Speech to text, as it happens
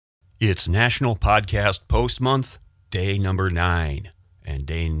It's National Podcast Post Month, day number 9. And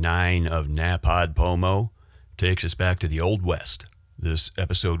day 9 of Napod Pomo takes us back to the Old West. This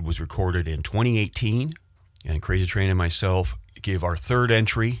episode was recorded in 2018, and Crazy Train and myself give our third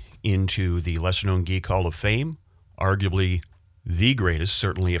entry into the lesser-known Geek Hall of Fame, arguably the greatest,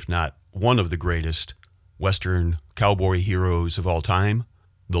 certainly if not one of the greatest, Western cowboy heroes of all time,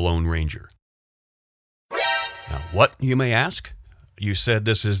 the Lone Ranger. Now, what, you may ask? You said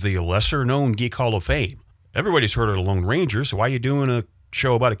this is the lesser-known Geek Hall of Fame. Everybody's heard of the Lone Ranger, so why are you doing a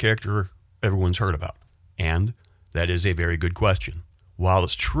show about a character everyone's heard about? And that is a very good question. While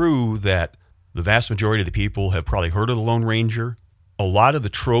it's true that the vast majority of the people have probably heard of the Lone Ranger, a lot of the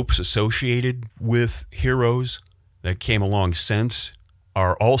tropes associated with heroes that came along since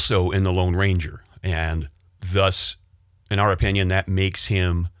are also in the Lone Ranger. And thus, in our opinion, that makes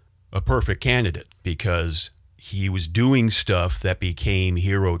him a perfect candidate because he was doing stuff that became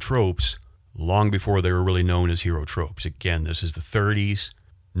hero tropes long before they were really known as hero tropes. Again, this is the 30s,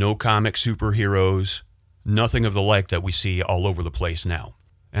 no comic superheroes, nothing of the like that we see all over the place now.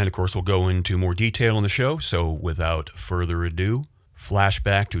 And of course, we'll go into more detail in the show, so without further ado,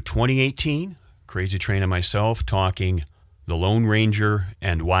 flashback to 2018, Crazy Train and myself talking the Lone Ranger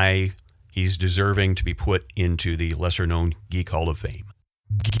and why he's deserving to be put into the lesser-known Geek Hall of Fame.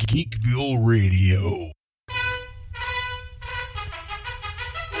 Geekville Radio.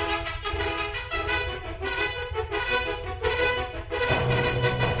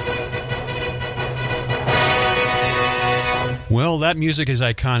 Well, that music is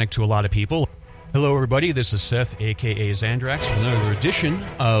iconic to a lot of people. Hello, everybody. This is Seth, a.k.a. Xandrax, with another edition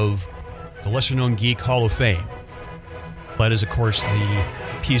of the Lesser-Known Geek Hall of Fame. That is, of course, the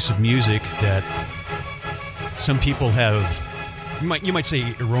piece of music that some people have, you might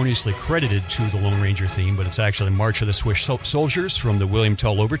say, erroneously credited to the Lone Ranger theme, but it's actually March of the Swiss Soldiers from the William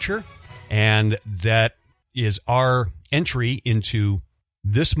Tell Overture. And that is our entry into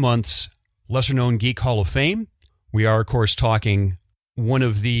this month's Lesser-Known Geek Hall of Fame. We are, of course, talking one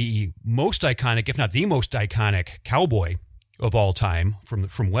of the most iconic, if not the most iconic, cowboy of all time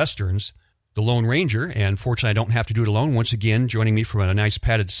from Westerns, the Lone Ranger. And fortunately, I don't have to do it alone. Once again, joining me from a nice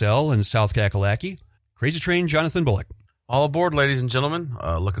padded cell in South Kakalaki, Crazy Train Jonathan Bullock. All aboard, ladies and gentlemen.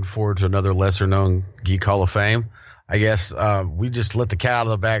 Looking forward to another lesser-known Geek Hall of Fame. I guess we just let the cat out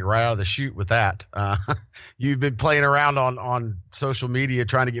of the bag right out of the chute with that. You've been playing around on social media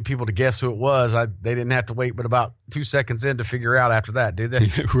trying to get people to guess who it was. They didn't have to wait but about 2 seconds in to figure out after that, did they?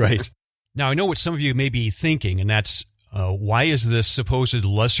 Right. Now, I know what some of you may be thinking, and that's why is this supposed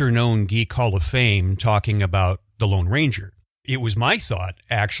lesser-known Geek Hall of Fame talking about the Lone Ranger? It was my thought,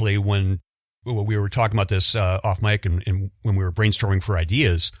 actually, when we were talking about this off mic and when we were brainstorming for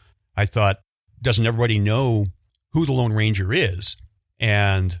ideas, I thought, doesn't everybody know who the Lone Ranger is?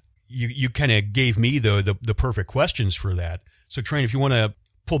 And you kind of gave me the perfect questions for that. So, Train, if you want to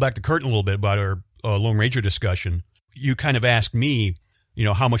pull back the curtain a little bit about our Lone Ranger discussion, you kind of asked me,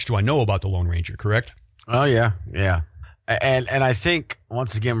 how much do I know about the Lone Ranger, correct? Oh, yeah. And I think,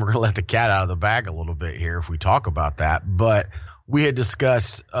 once again, we're going to let the cat out of the bag a little bit here if we talk about that. But we had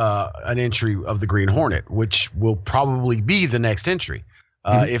discussed an entry of the Green Hornet, which will probably be the next entry.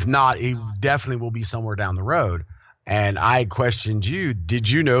 If not, he definitely will be somewhere down the road. And I questioned you, did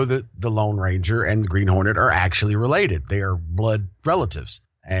you know that the Lone Ranger and the Green Hornet are actually related? They are blood relatives.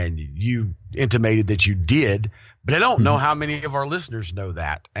 And you intimated that you did, but I don't know how many of our listeners know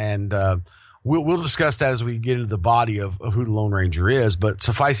that. And we'll discuss that as we get into the body of who the Lone Ranger is. But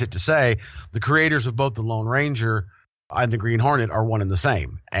suffice it to say, the creators of both the Lone Ranger and the Green Hornet are one and the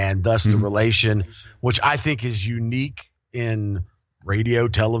same. And thus the relation, which I think is unique in radio,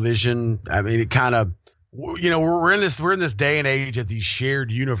 television. I mean, it kind of, we're in this day and age of these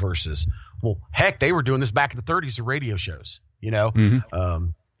shared universes. Well, heck, they were doing this back in the 30s of radio shows. It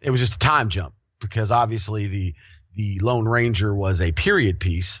was just a time jump because obviously the Lone Ranger was a period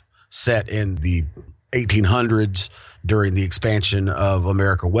piece set in the 1800s during the expansion of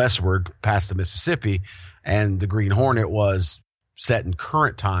America westward past the Mississippi, and the Green Hornet was set in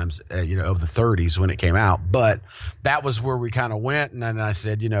current times, of the 30s when it came out. But that was where we kind of went, and then I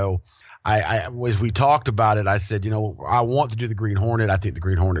said, I as we talked about it, I said, I want to do the Green Hornet. I think the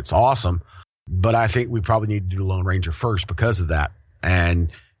Green Hornet's awesome, but I think we probably need to do the Lone Ranger first because of that.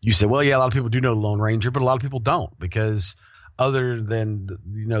 And you said, well, yeah, a lot of people do know the Lone Ranger, but a lot of people don't because other than,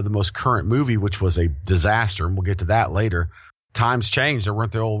 the most current movie, which was a disaster, and we'll get to that later, times changed. There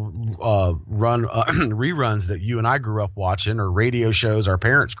weren't the old reruns that you and I grew up watching or radio shows our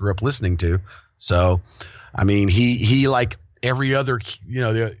parents grew up listening to. So, I mean, he like every other,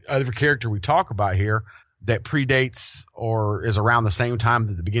 the other character we talk about here, that predates or is around the same time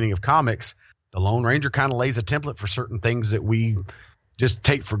at the beginning of comics, the Lone Ranger kind of lays a template for certain things that we just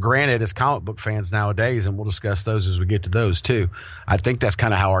take for granted as comic book fans nowadays, and we'll discuss those as we get to those too. I think that's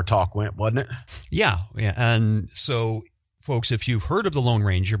kind of how our talk went, wasn't it? Yeah. And so, folks, if you've heard of the Lone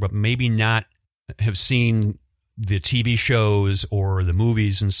Ranger, but maybe not have seen the TV shows or the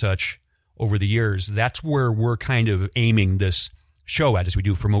movies and such over the years, that's where we're kind of aiming this show at, as we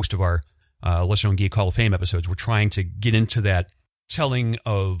do for most of our Lesser Known Geek Hall of Fame episodes. We're trying to get into that telling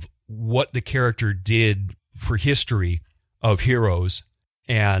of what the character did for history of heroes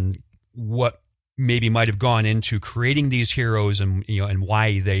and what maybe might have gone into creating these heroes, and and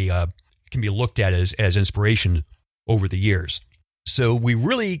why they can be looked at as inspiration over the years. So we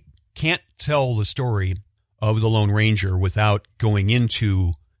really can't tell the story of the Lone Ranger without going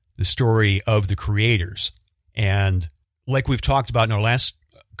into the story of the creators. And like we've talked about in our last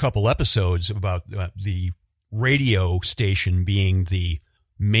couple episodes about the radio station being the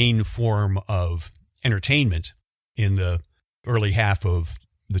main form of entertainment in the early half of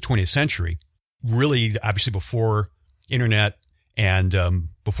the 20th century, really obviously before internet and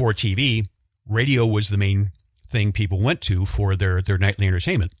before TV, radio was the main thing people went to for their nightly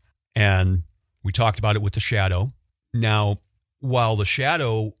entertainment. And we talked about it with The Shadow. Now, while The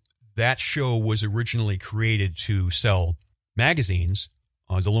Shadow, that show was originally created to sell magazines,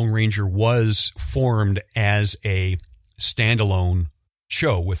 the Lone Ranger was formed as a standalone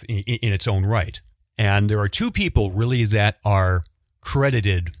show in its own right. And there are two people really that are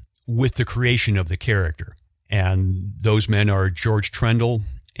credited with the creation of the character. And those men are George Trendle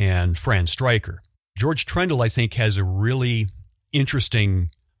and Fran Stryker. George Trendle, I think, has a really interesting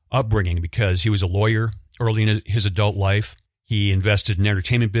upbringing because he was a lawyer early in his adult life. He invested in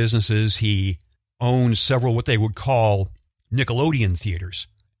entertainment businesses. He owned several what they would call Nickelodeon theaters.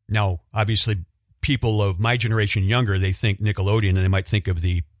 Now, obviously, people of my generation and younger, they think Nickelodeon and they might think of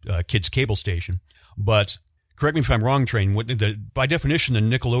the kids' cable station. But correct me if I'm wrong, Train, by definition, the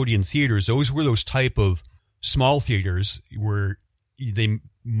Nickelodeon theaters, those were those type of small theaters where they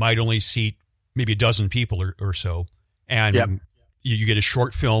might only seat maybe a dozen people or so. And Yep. you get a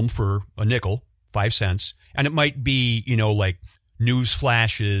short film for a nickel, 5 cents. And it might be, like news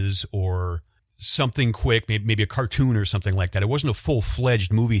flashes or something quick, maybe a cartoon or something like that. It wasn't a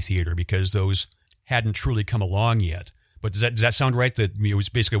full-fledged movie theater because those hadn't truly come along yet. But does that sound right? That it was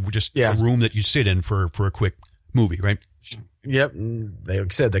basically just a room that you sit in for a quick movie, right? Yep. They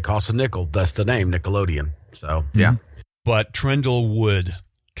said they cost a nickel. That's the name, Nickelodeon. So, yeah. But Trendle would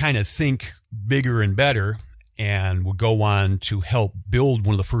kind of think bigger and better and would go on to help build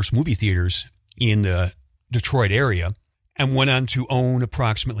one of the first movie theaters in the Detroit area and went on to own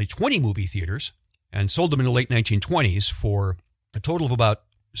approximately 20 movie theaters and sold them in the late 1920s for a total of about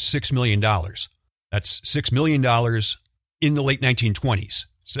 $6 million. That's $6 million in the late 1920s.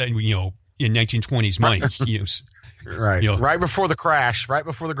 So, in 1920s money. Right. Right before the crash, right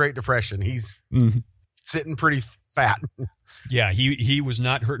before the Great Depression. He's sitting pretty fat. Yeah, he was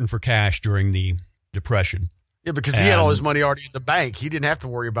not hurting for cash during the Depression. Yeah, because he had all his money already in the bank. He didn't have to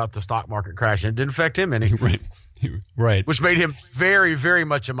worry about the stock market crashing. It didn't affect him any. Right. Which made him very, very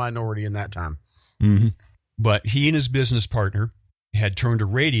much a minority in that time. Mm-hmm. But he and his business partner had turned to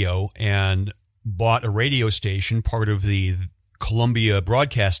radio and bought a radio station, part of the Columbia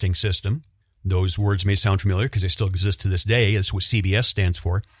Broadcasting System. Those words may sound familiar because they still exist to this day. That's what CBS stands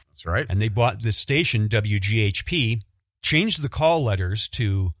for. That's right. And they bought this station, WGHP, changed the call letters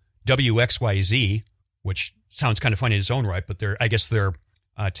to WXYZ, which sounds kind of funny in its own right, but I guess their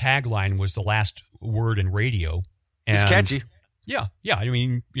tagline was the last word in radio. And it's catchy. Yeah. I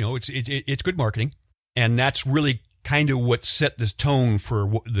mean, it's good marketing. And that's really kind of what set the tone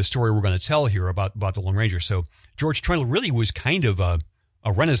for the story we're going to tell here about the Lone Ranger. So George Trendle really was kind of a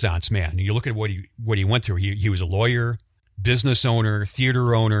Renaissance man. You look at what he went through. He was a lawyer, business owner,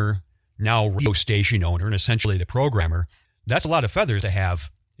 theater owner, now radio station owner, and essentially the programmer. That's a lot of feathers to have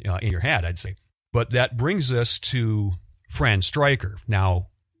in your hat, I'd say. But that brings us to Fran Stryker. Now,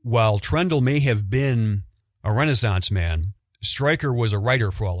 while Trendle may have been a Renaissance man, Stryker was a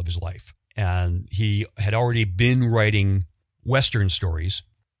writer for all of his life. And he had already been writing Western stories,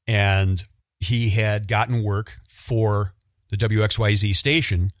 and he had gotten work for the WXYZ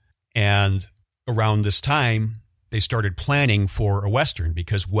station. And around this time, they started planning for a Western,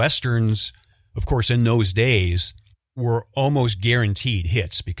 because Westerns, of course, in those days were almost guaranteed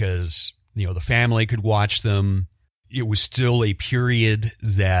hits because, the family could watch them. It was still a period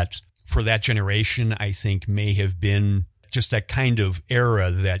that, for that generation, I think may have been just that kind of era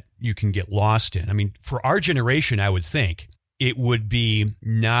that you can get lost in. I mean, for our generation, I would think it would be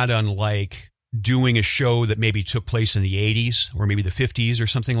not unlike doing a show that maybe took place in the 80s or maybe the 50s or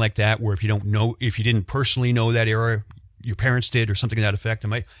something like that, where if you didn't personally know that era, your parents did or something to that effect.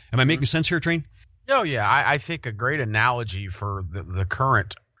 Am I making sense here, Train? Oh, yeah. I think a great analogy for the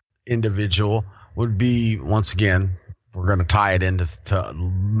current individual would be, once again, we're going to tie it into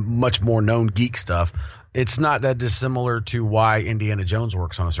much more known geek stuff. It's not that dissimilar to why Indiana Jones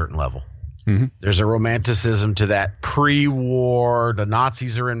works on a certain level. Mm-hmm. There's a romanticism to that pre-war. The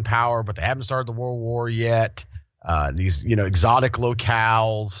Nazis are in power, but they haven't started the World War yet. These, exotic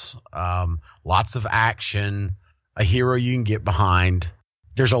locales, lots of action, a hero you can get behind.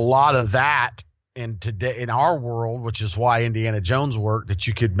 There's a lot of that in our world, which is why Indiana Jones worked, that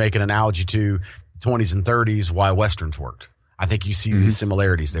you could make an analogy to the 20s and 30s, why Westerns worked. I think you see these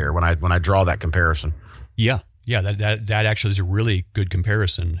similarities there when I draw that comparison. Yeah, that actually is a really good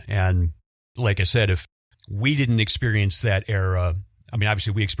comparison. And like I said, if we didn't experience that era, I mean,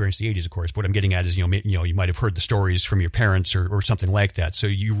 obviously we experienced the 80s, of course. But what I'm getting at is, you might have heard the stories from your parents or something like that. So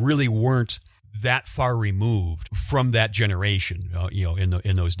you really weren't that far removed from that generation,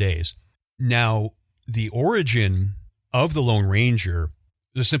 in those days. Now, the origin of the Lone Ranger,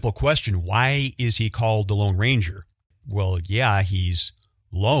 the simple question, why is he called the Lone Ranger? Well, yeah, he's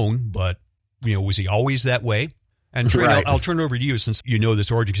lone, but, was he always that way? And Trey, right. I'll turn it over to you since you know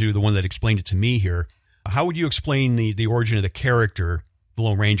this origin, because you're the one that explained it to me here. How would you explain the origin of the character, the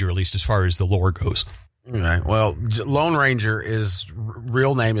Lone Ranger, at least as far as the lore goes? Okay. Well, Lone Ranger,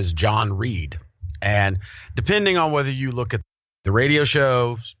 real name is John Reed. And depending on whether you look at the radio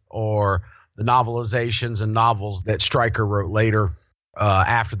shows or the novelizations and novels that Stryker wrote later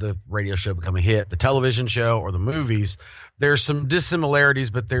after the radio show became a hit, the television show or the movies, there's some dissimilarities,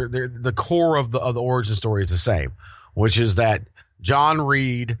 but they're the core of the origin story is the same, which is that John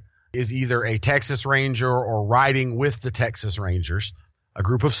Reed is either a Texas Ranger or riding with the Texas Rangers, a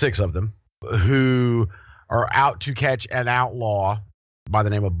group of 6 of them, who are out to catch an outlaw by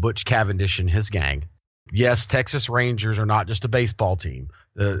the name of Butch Cavendish and his gang. Yes, Texas Rangers are not just a baseball team.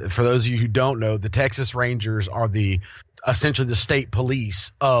 For those of you who don't know, the Texas Rangers are essentially the state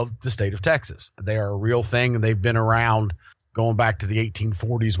police of the state of Texas. They are a real thing, and they've been around going back to the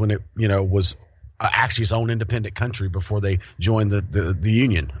 1840s when it was actually its own independent country before they joined the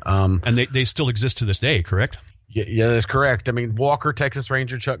Union. And they still exist to this day, correct? Yeah, that's correct. I mean, Walker, Texas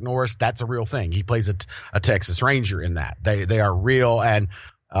Ranger, Chuck Norris, that's a real thing. He plays a Texas Ranger in that. They are real, and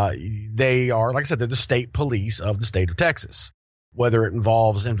they are, like I said, they're the state police of the state of Texas. Whether it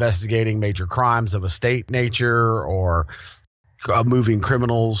involves investigating major crimes of a state nature or moving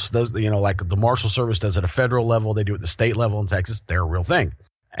criminals, those, like the Marshal Service does at a federal level, they do at the state level in Texas. They're a real thing.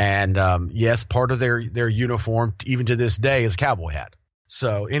 And yes, part of their uniform, even to this day, is a cowboy hat.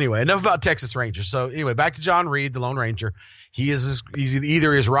 So anyway, enough about Texas Rangers. So anyway, back to John Reed, the Lone Ranger. He's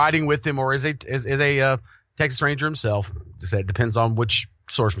either is riding with him or is a Texas Ranger himself. It depends on which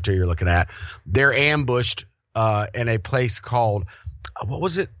source material you're looking at. They're ambushed in a place called what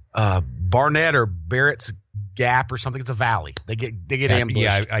was it? Barnett or Barrett's Gap or something. It's a valley. They get ambushed.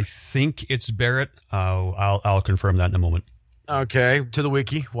 Yeah, I think it's Barrett. I'll confirm that in a moment. Okay, to the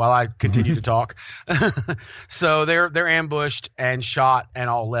wiki while I continue to talk. So they're ambushed and shot and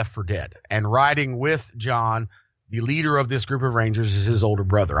all left for dead. And riding with John, the leader of this group of Rangers, is his older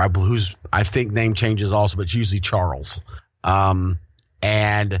brother, whose I think name changes also, but it's usually Charles.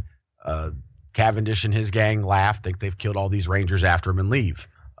 And Cavendish and his gang laugh, think they've killed all these Rangers after him, and leave.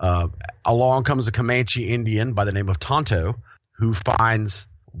 Along comes a Comanche Indian by the name of Tonto, who finds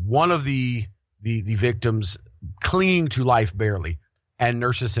one of the victims clinging to life barely and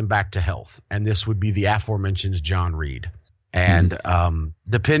nurses him back to health. And this would be the aforementioned John Reed. And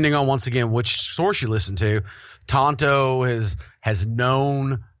depending on, once again, which source you listen to, Tonto has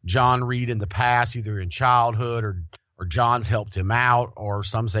known John Reed in the past, either in childhood or John's helped him out, or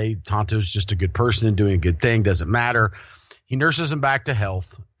some say Tonto's just a good person and doing a good thing, doesn't matter. He nurses him back to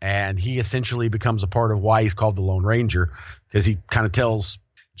health, and he essentially becomes a part of why he's called the Lone Ranger, because he kind of tells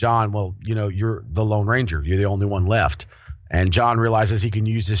John, well, you're the Lone Ranger. You're the only one left. And John realizes he can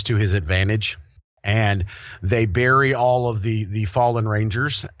use this to his advantage. And they bury all of the fallen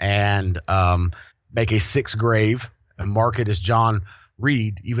Rangers and make a 6th grave and mark it as John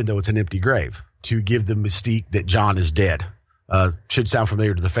Reed, even though it's an empty grave, to give the mystique that John is dead. Should sound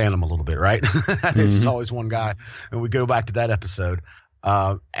familiar to the Phantom a little bit, right? This is always one guy. And we go back to that episode.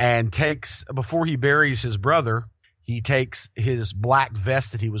 And before he buries his brother, he takes his black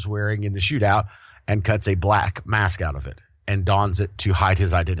vest that he was wearing in the shootout and cuts a black mask out of it and dons it to hide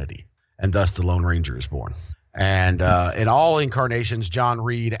his identity. And thus the Lone Ranger is born. And in all incarnations, John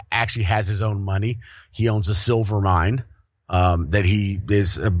Reed actually has his own money. He owns a silver mine that he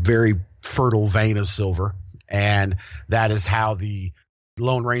is a very fertile vein of silver. And that is how the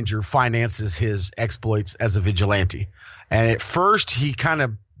Lone Ranger finances his exploits as a vigilante. And at first, he kind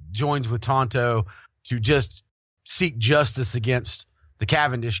of joins with Tonto to just seek justice against the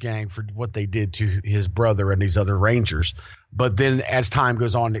Cavendish gang for what they did to his brother and these other Rangers. But then as time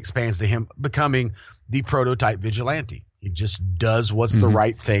goes on, it expands to him becoming the prototype vigilante. He just does what's the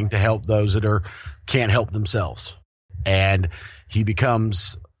right thing to help those that can't help themselves. And he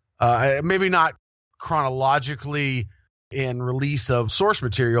becomes maybe not chronologically in release of source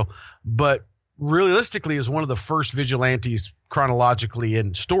material, but realistically is one of the first vigilantes chronologically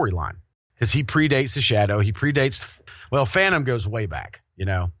in storyline, because he predates the Shadow. He predates, Phantom goes way back,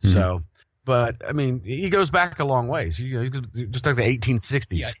 so, but I mean, he goes back a long ways, just like the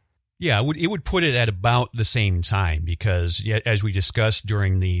 1860s. Yeah, it would put it at about the same time, because as we discussed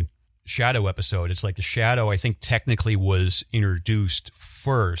during the Shadow episode, it's like the Shadow, I think, technically was introduced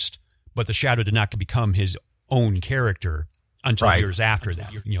first, but the Shadow did not become his own character until years after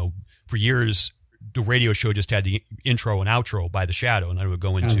that. For years, the radio show just had the intro and outro by the Shadow, and then it would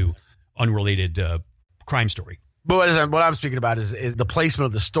go into unrelated crime story. But what I'm speaking about is the placement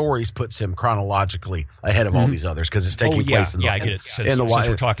of the stories puts him chronologically ahead of all these others, because it's taking place in the, I get it. Since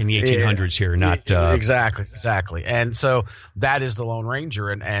we're talking the 1800s here, not exactly. And so that is the Lone Ranger,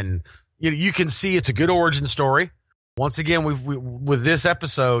 and you can see it's a good origin story. Once again, with this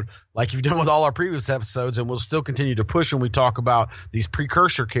episode, like you've done with all our previous episodes, and we'll still continue to push when we talk about these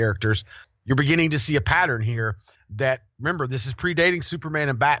precursor characters, you're beginning to see a pattern here that, remember, this is predating Superman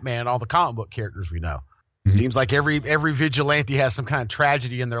and Batman and all the comic book characters we know. Seems like every vigilante has some kind of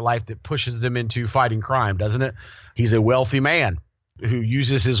tragedy in their life that pushes them into fighting crime, doesn't it? He's a wealthy man who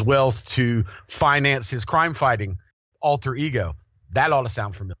uses his wealth to finance his crime fighting alter ego. That ought to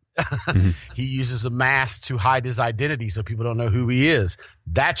sound familiar. He uses a mask to hide his identity so people don't know who he is.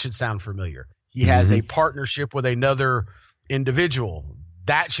 That should sound familiar. He has a partnership with another individual.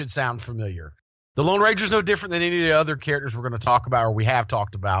 That should sound familiar. The Lone Ranger is no different than any of the other characters we're going to talk about or we have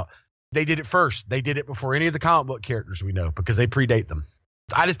talked about. They did it first. They did it before any of the comic book characters we know, because they predate them.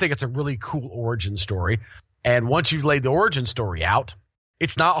 I just think it's a really cool origin story. And once you've laid the origin story out,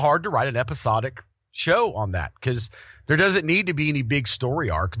 it's not hard to write an episodic show on that, because there doesn't need to be any big story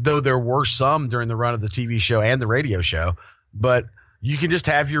arc, though there were some during the run of the TV show and the radio show. But you can just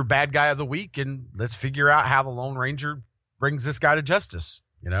have your bad guy of the week, and let's figure out how the Lone Ranger brings this guy to justice.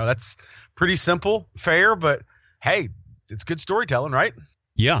 That's pretty simple, fair, but hey, it's good storytelling, right?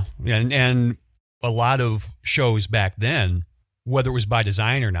 Yeah, and a lot of shows back then, whether it was by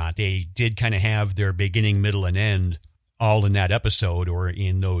design or not, they did kind of have their beginning, middle, and end all in that episode or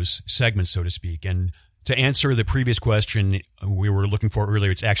in those segments, so to speak. And to answer the previous question we were looking for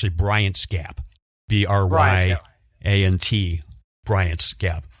earlier, it's actually Bryant's Gap. B-R-Y-A-N-T, Bryant's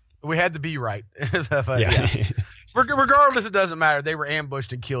Gap. We had to be right. Yeah. Regardless, it doesn't matter. They were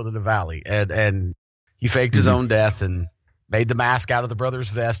ambushed and killed in the valley, and he faked his own death and made the mask out of the brother's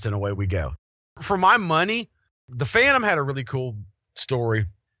vest, and away we go. For my money, the Phantom had a really cool story.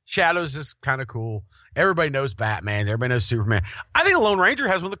 Shadow's just kind of cool. Everybody knows Batman. Everybody knows Superman. I think the Lone Ranger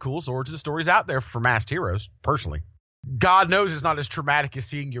has one of the coolest origin stories out there for masked heroes, personally. God knows it's not as traumatic as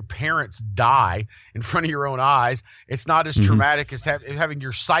seeing your parents die in front of your own eyes. It's not as traumatic as having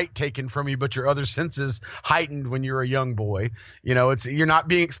your sight taken from you, but your other senses heightened when you're a young boy. You're not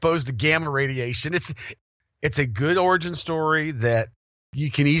being exposed to gamma radiation. It's a good origin story that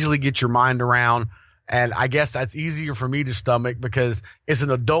you can easily get your mind around. And I guess that's easier for me to stomach because it's an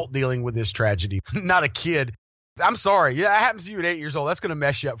adult dealing with this tragedy, not a kid. I'm sorry. Yeah, that happens to you at 8 years old. That's going to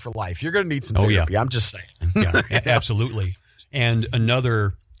mess you up for life. You're going to need some therapy. I'm just saying. Yeah, absolutely. And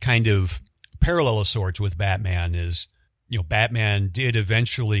another kind of parallel of sorts with Batman is, Batman did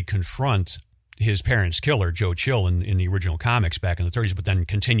eventually confront his parents' killer, Joe Chill, in the original comics back in the 30s, but then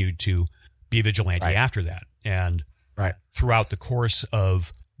continued to be a vigilante after that. And throughout the course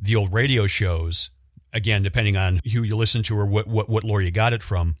of the old radio shows, again, depending on who you listen to or what lore you got it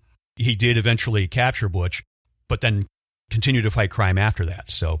from, he did eventually capture Butch, but then continue to fight crime after that.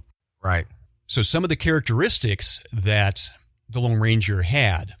 So some of the characteristics that the Lone Ranger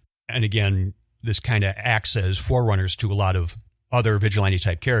had, and again, this kind of acts as forerunners to a lot of other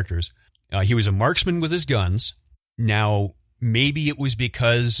vigilante-type characters. He was a marksman with his guns. Now, maybe it was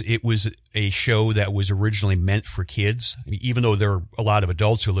because it was a show that was originally meant for kids. I mean, even though there are a lot of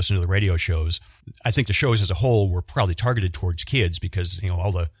adults who listen to the radio shows, I think the shows as a whole were probably targeted towards kids because,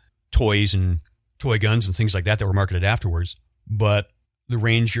 all the toys and toy guns and things like that were marketed afterwards. But the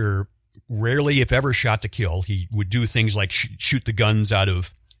Ranger rarely, if ever, shot to kill. He would do things like shoot the guns out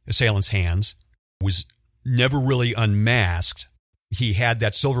of assailants' hands, was never really unmasked, he had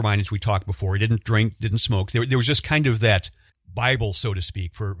that silver mindedness we talked before. He didn't drink, didn't smoke. There was just kind of that Bible, so to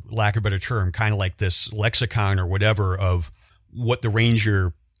speak, for lack of a better term, kind of like this lexicon or whatever of what the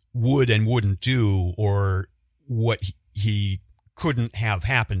Ranger would and wouldn't do, or what he couldn't have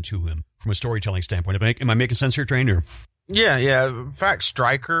happened to him from a storytelling standpoint. Am I making sense here, Train? Or? Yeah. In fact,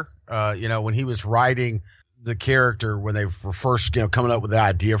 Stryker, when he was writing the character, when they were first, coming up with the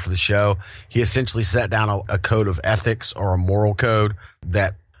idea for the show, he essentially set down a code of ethics or a moral code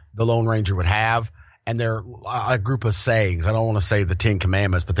that the Lone Ranger would have. And they're a group of sayings. I don't want to say the 10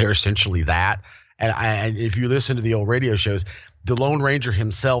 Commandments, but they're essentially that. And if you listen to the old radio shows, the Lone Ranger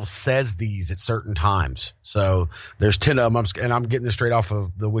himself says these at certain times. So there's 10 of them, and I'm getting this straight off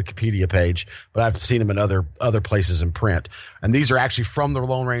of the Wikipedia page, but I've seen them in other places in print. And these are actually from the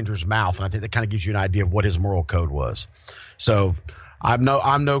Lone Ranger's mouth, and I think that kind of gives you an idea of what his moral code was. So I'm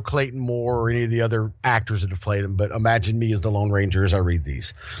no Clayton Moore or any of the other actors that have played him, but imagine me as the Lone Ranger as I read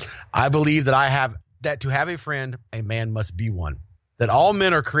these. I believe that to have a friend, a man must be one. That all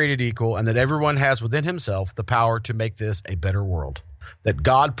men are created equal, and that everyone has within himself the power to make this a better world. That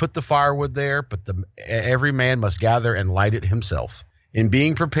God put the firewood there, but every man must gather and light it himself. In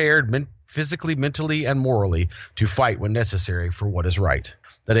being prepared physically, mentally, and morally to fight when necessary for what is right.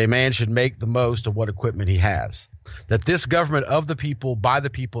 That a man should make the most of what equipment he has. That this government of the people, by the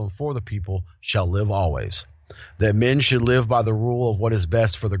people, and for the people shall live always. That men should live by the rule of what is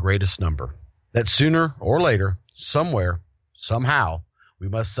best for the greatest number. That sooner or later, somewhere, somehow, we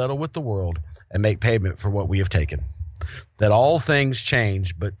must settle with the world and make payment for what we have taken. That all things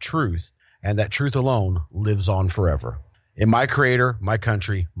change but truth, and that truth alone lives on forever. In my creator, my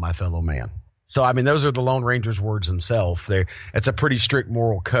country, my fellow man. So, those are the Lone Ranger's words themselves. It's a pretty strict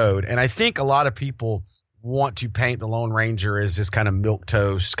moral code. And I think a lot of people want to paint the Lone Ranger as this kind of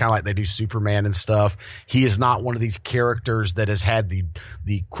milquetoast, kind of like they do Superman and stuff. He is not one of these characters that has had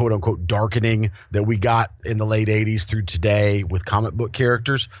the quote unquote darkening that we got in the late 80s through today with comic book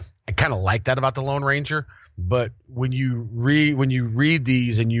characters. I kind of like that about the Lone Ranger, but when you read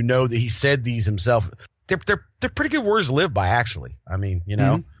these and you know that he said these himself, they're pretty good words to live by, actually.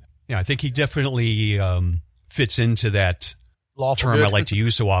 Mm-hmm. Yeah, I think he definitely fits into that lawful term good. I like to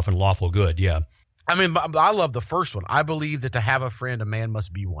use so often, lawful good. Yeah. I love the first one. I believe that to have a friend, a man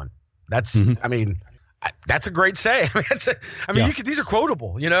must be one. That's, that's a great say. These are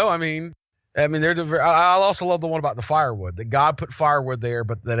quotable, I'll also love the one about the firewood, that God put firewood there,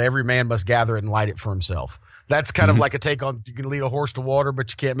 but that every man must gather it and light it for himself. That's kind of like a take on, you can lead a horse to water,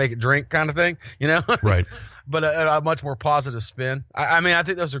 but you can't make it drink kind of thing, Right. But a much more positive spin. I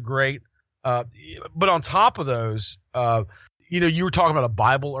think those are great. But on top of those, you were talking about a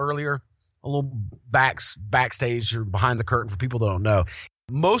Bible earlier. A little backstage or behind the curtain for people that don't know.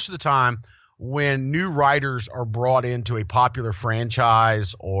 Most of the time when new writers are brought into a popular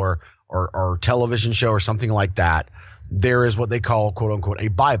franchise or television show or something like that, there is what they call, quote unquote, a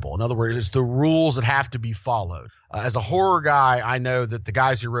Bible. In other words, it's the rules that have to be followed. As a horror guy, I know that the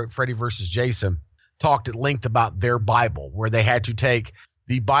guys who wrote Freddy vs. Jason talked at length about their Bible, where they had to take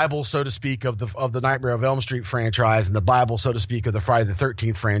the Bible, so to speak, of the Nightmare of Elm Street franchise and the Bible, so to speak, of the Friday the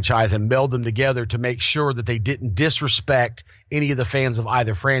 13th franchise, and meld them together to make sure that they didn't disrespect any of the fans of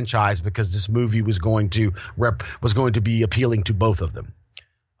either franchise, because this movie was going to be appealing to both of them.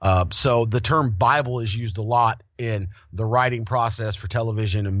 So the term Bible is used a lot in the writing process for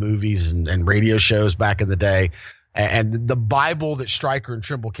television and movies and radio shows back in the day. And the Bible that Stryker and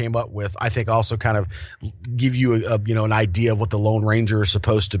Trimble came up with, I think, also kind of give you an idea of what the Lone Ranger is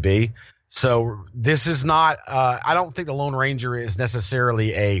supposed to be. So this is not. I don't think the Lone Ranger is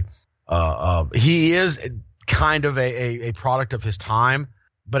necessarily he is kind of a product of his time,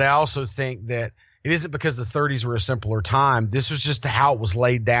 but I also think that it isn't because the 30s were a simpler time. This was just how it was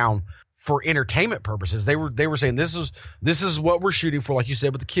laid down for entertainment purposes. They were saying this is what we're shooting for, like you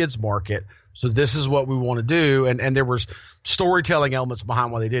said, with the kids market. So this is what we want to do. And there was storytelling elements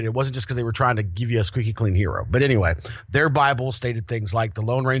behind why they did it. It wasn't just because they were trying to give you a squeaky clean hero. But anyway, their Bible stated things like the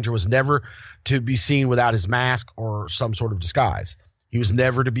Lone Ranger was never to be seen without his mask or some sort of disguise. He was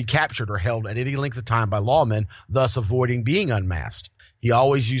never to be captured or held at any length of time by lawmen, thus avoiding being unmasked. He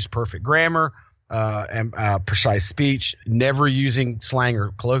always used perfect grammar and precise speech, never using slang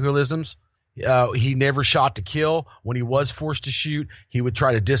or colloquialisms. He never shot to kill. When he was forced to shoot, he would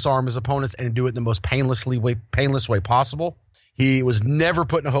try to disarm his opponents and do it in the most painless way possible. He was never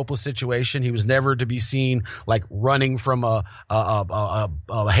put in a hopeless situation. He was never to be seen like running from a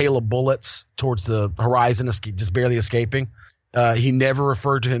hail of bullets towards the horizon, just barely escaping. He never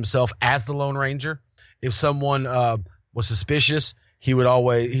referred to himself as the Lone Ranger. If someone was suspicious, he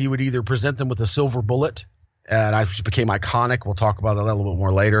would either present them with a silver bullet and I just became iconic. We'll talk about that a little bit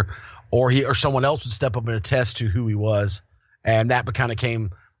more later. Or someone else would step up and attest to who he was, and that kind of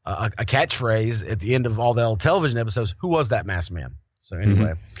came a catchphrase at the end of all the television episodes. Who was that masked man? So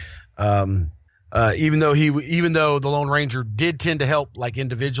anyway, even though the Lone Ranger did tend to help like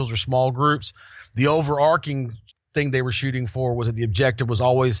individuals or small groups, the overarching thing they were shooting for was that the objective was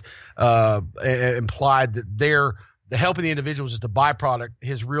always implied that the helping the individual was just a byproduct.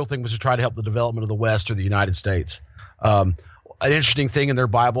 His real thing was to try to help the development of the West or the United States. An interesting thing in their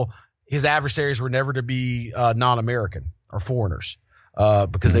Bible, his adversaries were never to be non-American or foreigners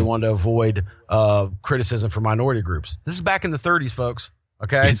because they wanted to avoid criticism from minority groups. This is back in the 30s, folks.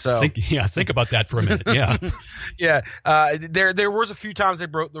 Okay, so think about that for a minute. Yeah, yeah. There was a few times they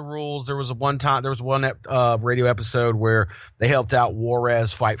broke the rules. There was one radio episode where they helped out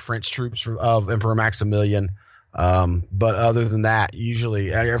Juarez fight French troops of Emperor Maximilian. But other than that,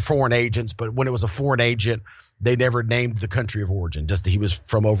 usually foreign agents. But when it was a foreign agent, they never named the country of origin, just that he was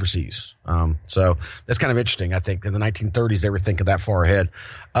from overseas. So that's kind of interesting. I think in the 1930s, they were thinking that far ahead.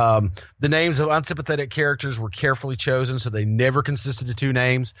 The names of unsympathetic characters were carefully chosen, so they never consisted of two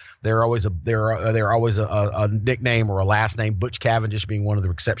names. They're always a nickname or a last name, Butch Cavendish being one of the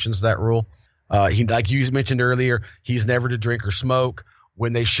exceptions to that rule. He, like you mentioned earlier, he's never to drink or smoke.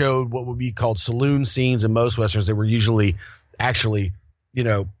 When they showed what would be called saloon scenes in most Westerns, they were usually actually,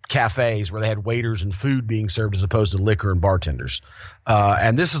 cafes where they had waiters and food being served as opposed to liquor and bartenders.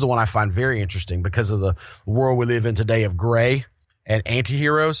 And this is the one I find very interesting because of the world we live in today of gray and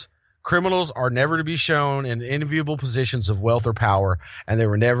anti-heroes. Criminals are never to be shown in enviable positions of wealth or power, and they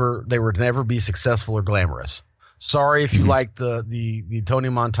were never be successful or glamorous. Sorry if you like the Tony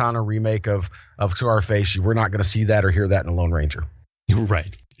Montana remake of Scarface, you were not going to see that or hear that in a Lone Ranger.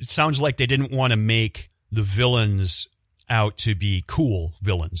 Right. It sounds like they didn't want to make the villains out to be cool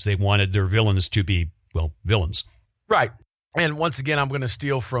villains. They wanted their villains to be, villains. Right. And once again, I'm going to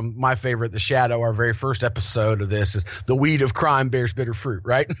steal from my favorite, The Shadow. Our very first episode of this is the weed of crime bears bitter fruit,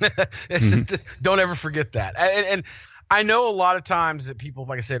 right? Don't ever forget that. And I know a lot of times that people,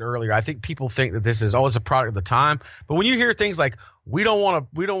 like I said earlier, I think people think that this is always a product of the time. But when you hear things like, we don't want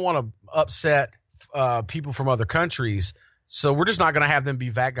to upset people from other countries, so we're just not going to have them be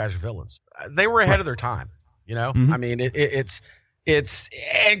bad guys or villains. They were ahead of their time, I mean, it's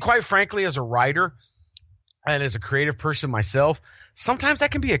and quite frankly, as a writer and as a creative person myself, sometimes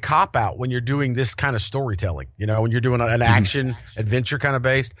that can be a cop out when you're doing this kind of storytelling. When you're doing an action adventure kind of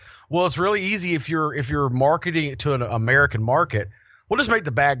based. Well, it's really easy if you're marketing it to an American market. We'll just make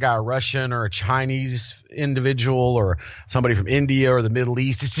the bad guy a Russian or a Chinese individual or somebody from India or the Middle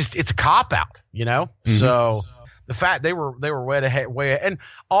East. It's a cop out, So. The fact they were way ahead, and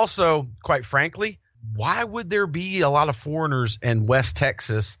also, quite frankly, why would there be a lot of foreigners in West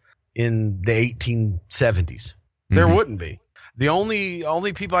Texas in the 1870s? There wouldn't be. The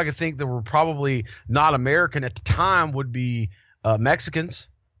only people I could think that were probably not American at the time would be Mexicans,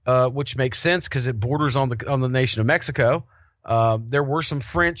 which makes sense because it borders on the nation of Mexico. There were some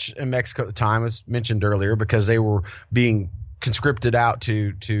French in Mexico at the time, as mentioned earlier, because they were being conscripted out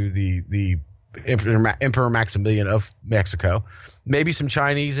to the Emperor Maximilian of Mexico. Maybe some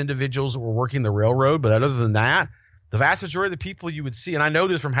Chinese individuals that were working the railroad, but other than that, the vast majority of the people you would see, and I know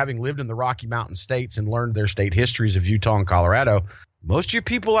this from having lived in the Rocky Mountain states and learned their state histories of Utah and Colorado, most of your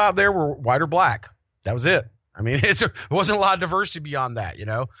people out there were white or black. That was it. I mean, there wasn't a lot of diversity beyond that,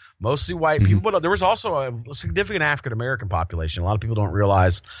 mostly white people, but there was also a significant African-American population. A lot of people don't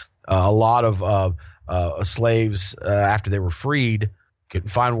realize a lot of slaves after they were freed couldn't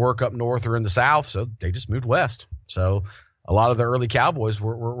find work up north or in the south, so they just moved west. So a lot of the early cowboys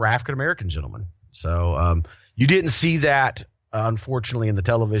were African-American gentlemen. So you didn't see that, unfortunately, in the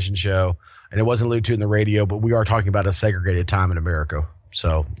television show, and it wasn't alluded to in the radio, but we are talking about a segregated time in America.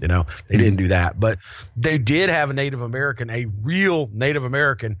 So, they didn't do that. But they did have a real Native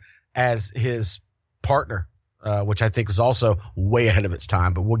American as his partner, which I think was also way ahead of its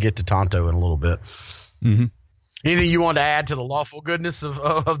time. But we'll get to Tonto in a little bit. Mm-hmm. Anything you want to add to the lawful goodness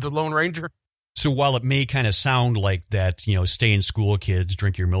of the Lone Ranger? So while it may kind of sound like that, stay in school, kids,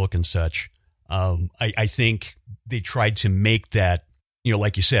 drink your milk and such, I think they tried to make that,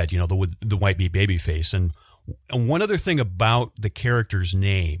 like you said, the white meat baby face. And one other thing about the character's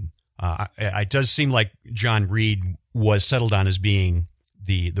name, it does seem like John Reed was settled on as being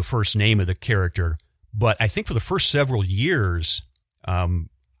the first name of the character. But I think for the first several years,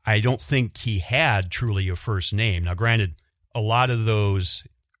 I don't think he had truly a first name. Now, granted, a lot of those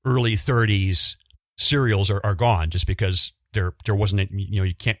early 30s serials are gone just because there wasn't,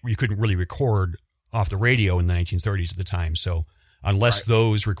 you couldn't really record off the radio in the 1930s at the time. So unless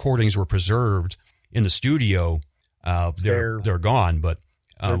those recordings were preserved, in the studio, they're gone. But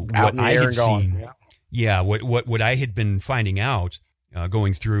what I had seen, what I had been finding out,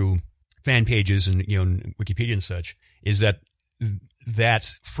 going through fan pages and Wikipedia and such, is that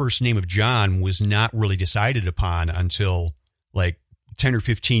that first name of John was not really decided upon until like 10 or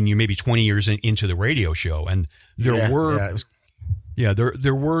 15, maybe 20 years into the radio show. And there were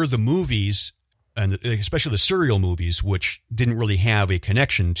the movies, and especially the serial movies, which didn't really have a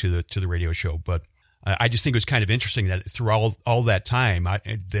connection to the radio show. But I just think it was kind of interesting that through all that time,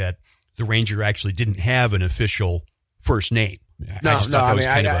 that the Ranger actually didn't have an official first name. I just thought that was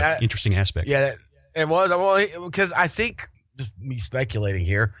kind of an interesting aspect. Yeah, it was. Well, because I think, just me speculating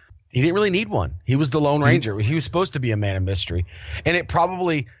here, he didn't really need one. He was the Lone Ranger. He was supposed to be a man of mystery. And it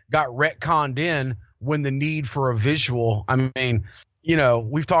probably got retconned in when the need for a visual. I mean,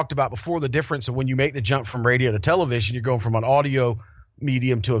 we've talked about before the difference of when you make the jump from radio to television, you're going from an audio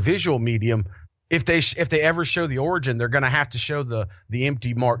medium to a visual medium. If they ever show the origin, they're going to have to show the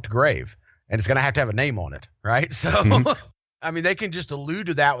empty marked grave, and it's going to have a name on it, right? So, I mean, they can just allude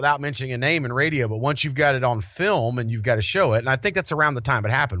to that without mentioning a name in radio, but once you've got it on film and you've got to show it, and I think that's around the time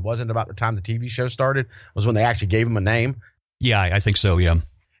it happened. Wasn't it about the time the TV show started? Was when they actually gave him a name? Yeah, I think so, yeah.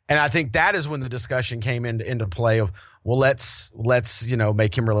 And I think that is when the discussion came into play of, well, let's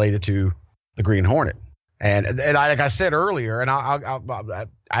make him related to the Green Hornet. And I, like I said earlier, and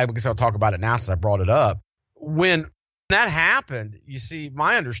I guess I'll talk about it now since I brought it up. When that happened, you see,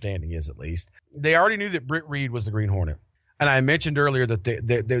 my understanding is, at least, they already knew that Britt Reed was the Green Hornet. And I mentioned earlier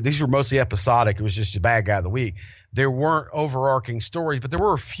that these were mostly episodic. It was just a bad guy of the week. There weren't overarching stories, but there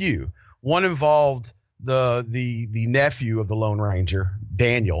were a few. One involved the nephew of the Lone Ranger,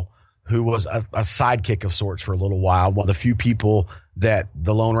 Daniel, who was a sidekick of sorts for a little while. One of the few people that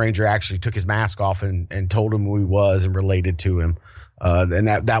the Lone Ranger actually took his mask off and told him who he was and related to him. And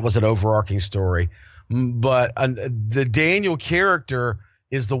that was an overarching story. But the Daniel character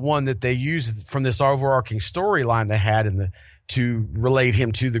is the one that they used from this overarching storyline they had to relate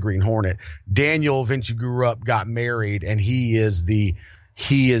him to the Green Hornet. Daniel eventually grew up, got married, and I think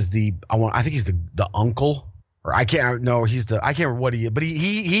he's the uncle, or I can't remember what he is, but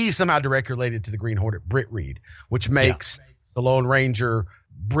he's somehow directly related to the Green Hornet, Britt Reed, which makes the Lone Ranger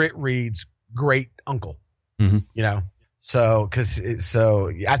Britt Reed's great uncle. Mm-hmm. So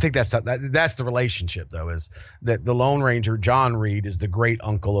I think that's the relationship, though, is that the Lone Ranger, John Reed, is the great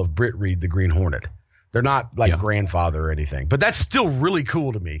uncle of Britt Reed, the Green Hornet. They're not like grandfather or anything, but that's still really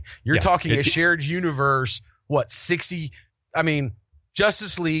cool to me. You're talking a shared universe. What, 60? I mean,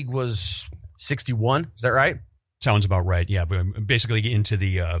 Justice League was 61. Is that right? Sounds about right. Yeah, but basically into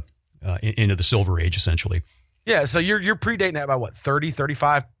the Silver Age, essentially. Yeah. So you're predating that by what, 30,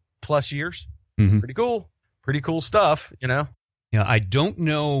 35 plus years? Mm-hmm. Pretty cool. Pretty cool stuff, Yeah, I don't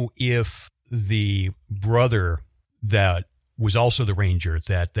know if the brother that was also the Ranger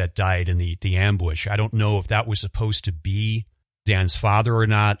that died in the ambush, I don't know if that was supposed to be Dan's father or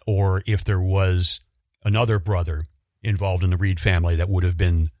not, or if there was another brother involved in the Reed family that would have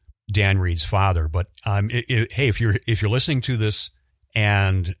been Dan Reed's father. But hey, if you're listening to this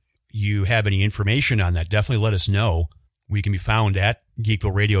and you have any information on that, definitely let us know. We can be found at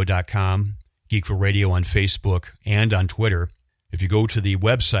geekvilleradio.com. Geekville Radio on Facebook and on Twitter. If you go to the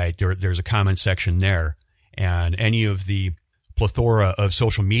website, there's a comment section there, and any of the plethora of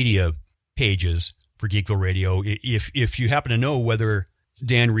social media pages for Geekville Radio. If you happen to know whether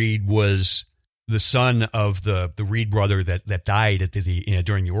Dan Reed was the son of the Reed brother that died at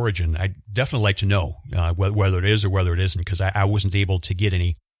during the origin, I'd definitely like to know whether it is or whether it isn't, because I wasn't able to get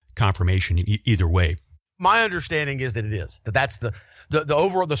any confirmation either way. My understanding is that it is. That's the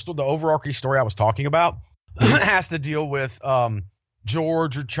overarching story I was talking about. Has to deal with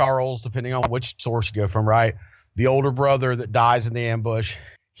George or Charles, depending on which source you go from, right? The older brother that dies in the ambush.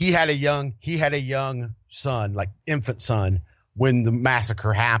 He had a young son, like infant son, when the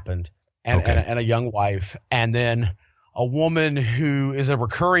massacre happened, and a young wife, and then a woman who is a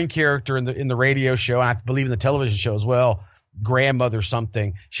recurring character in the radio show, and I believe in the television show as well, grandmother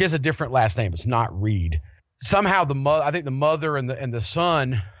something. She has a different last name. It's not Reed. Somehow I think the mother and the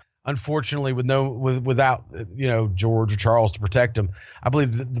son, unfortunately, without George or Charles to protect them, I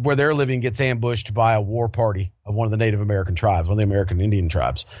believe where they're living gets ambushed by a war party of one of the Native American tribes, one of the American Indian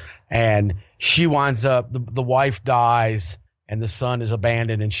tribes, and she winds up. The wife dies, and the son is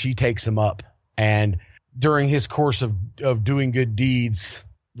abandoned, and she takes him up. And during his course of doing good deeds,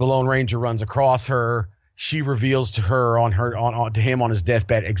 the Lone Ranger runs across her. She reveals to him on his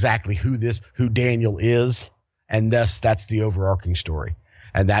deathbed exactly who Daniel is, and thus that's the overarching story.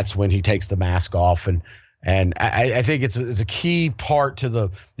 And that's when he takes the mask off, and And I think it's a key part to the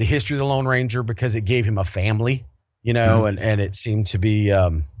history of the Lone Ranger because it gave him a family, and it seemed to be,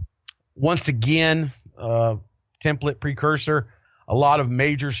 once again, template precursor. A lot of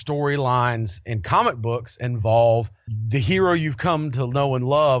major storylines in comic books involve the hero you've come to know and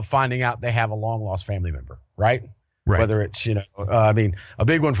love finding out they have a long lost family member, right? Whether it's, a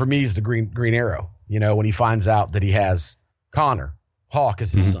big one for me is the Green Arrow, when he finds out that he has Connor Hawk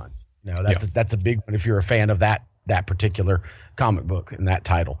as his son. That's a big one if you're a fan of that particular comic book and that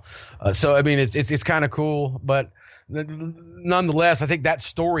title. It's kind of cool, but nonetheless, I think that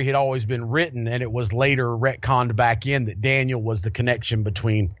story had always been written, and it was later retconned back in that Daniel was the connection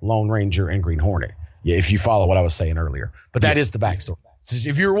between Lone Ranger and Green Hornet. Yeah, if you follow what I was saying earlier, but that is the backstory. So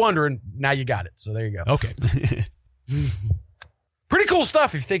if you were wondering, now you got it. So there you go. Okay. Pretty cool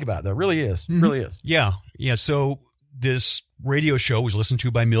stuff if you think about it, though. It really is. Really is. Yeah. Yeah. So this radio show was listened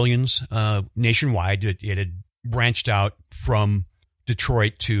to by millions nationwide. It had branched out from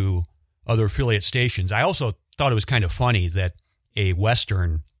Detroit to other affiliate stations. I also thought it was kind of funny that a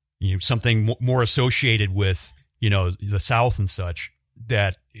Western, something more associated with, the South and such,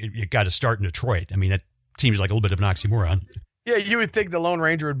 that it got to start in Detroit. I mean, that seems like a little bit of an oxymoron. Yeah, you would think the Lone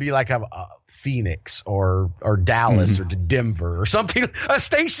Ranger would be like a Phoenix or Dallas or Denver or something, a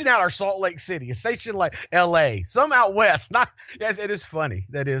station out of Salt Lake City, a station like L.A., some out west. It is funny.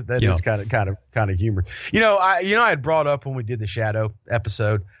 That is kind of humor. I had brought up when we did the Shadow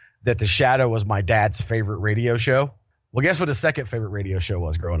episode that the Shadow was my dad's favorite radio show. Well, guess what his second favorite radio show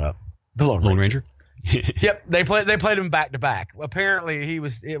was growing up? The Lone Ranger. Yep, they played him back to back. Apparently,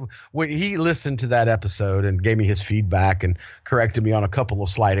 when he listened to that episode and gave me his feedback and corrected me on a couple of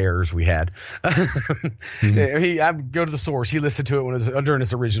slight errors we had. I go to the source. He listened to it when it was during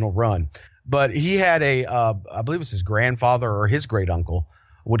its original run, but he had I believe it was his grandfather or his great uncle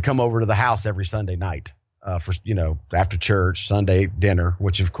would come over to the house every Sunday night for after church, Sunday dinner,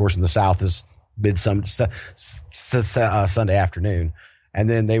 which of course in the South is Sunday afternoon. And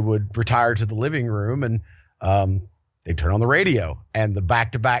then they would retire to the living room and they'd turn on the radio. And the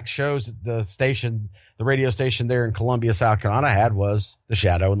back-to-back shows that the radio station there in Columbia, South Carolina had was The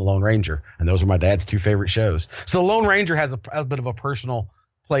Shadow and The Lone Ranger. And those were my dad's two favorite shows. So The Lone Ranger has a bit of a personal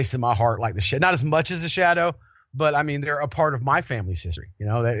place in my heart, like the Shadow. Not as much as The Shadow, but I mean, they're a part of my family's history.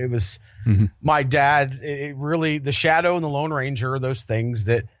 It was my dad. It really, The Shadow and The Lone Ranger are those things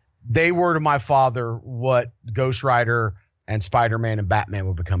that they were to my father what Ghost Rider and Spider-Man and Batman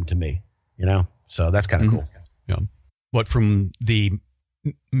would become to me, So that's kind of cool. Yeah. But from the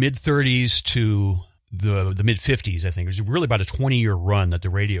mid-30s to the mid-50s, I think, it was really about a 20-year run that the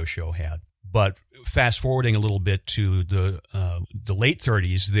radio show had. But fast forwarding a little bit to the late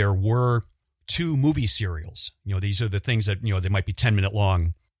 30s, there were two movie serials. These are the things that, they might be 10-minute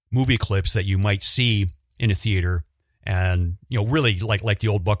long movie clips that you might see in a theater. And, really like the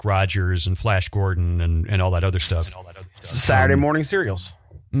old Buck Rogers and Flash Gordon and all that other stuff. Saturday morning serials.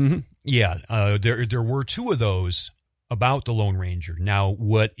 Mm-hmm. Yeah. There were two of those about the Lone Ranger. Now,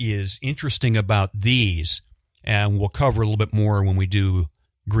 what is interesting about these, and we'll cover a little bit more when we do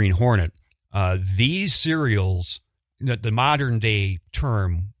Green Hornet, these serials, the modern day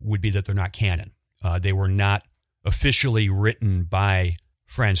term would be that they're not canon. They were not officially written by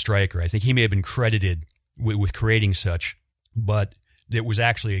Fran Stryker. I think he may have been credited with creating such, but it was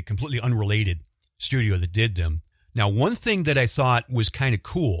actually a completely unrelated studio that did them. Now, one thing that I thought was kind of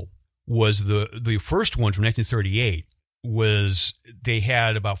cool was the first one from 1938 was they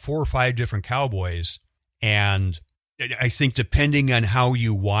had about 4 or 5 different cowboys, and I think depending on how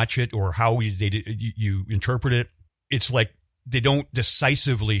you watch it or how you interpret it, it's like they don't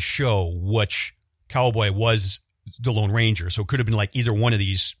decisively show which cowboy was the Lone Ranger. So it could have been like either one of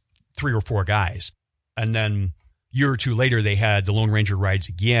these 3 or 4 guys. And then a year or two later, they had The Lone Ranger Rides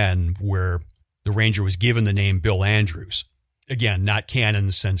Again, where the Ranger was given the name Bill Andrews. Again, not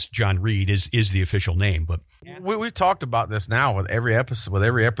canon since John Reed is the official name. But we've talked about this now with every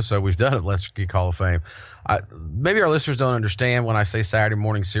episode we've done of Let's Geek Hall of Fame. Maybe our listeners don't understand when I say Saturday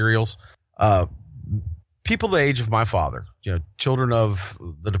morning serials. People the age of my father, children of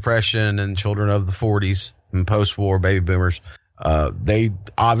the Depression and children of the 40s and post-war baby boomers, they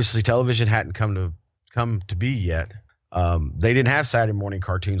obviously television hadn't come to be yet. They didn't have Saturday morning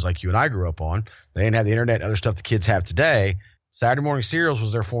cartoons like you and I grew up on. They didn't have the internet and other stuff the kids have today. Saturday morning serials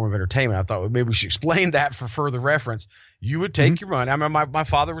was their form of entertainment. I thought maybe we should explain that for further reference. You would take your run. I remember my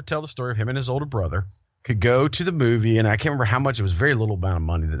father would tell the story of him and his older brother could go to the movie, and I can't remember how much. It was very little amount of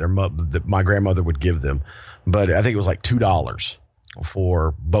money that my grandmother would give them, but I think it was like $2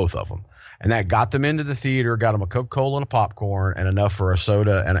 for both of them. And that got them into the theater, got them a Coca-Cola and a popcorn and enough for a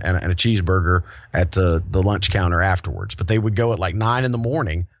soda and a cheeseburger at the lunch counter afterwards. But they would go at like 9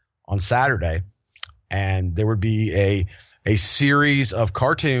 a.m. on Saturday, and there would be a series of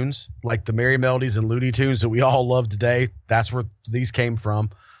cartoons like the Merry Melodies and Looney Tunes that we all love today. That's where these came from.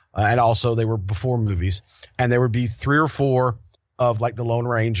 And also they were before movies. And there would be 3 or 4 of like the Lone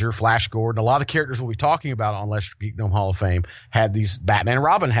Ranger, Flash Gordon. A lot of the characters we'll be talking about on Lester Geekdom Hall of Fame had these. Batman and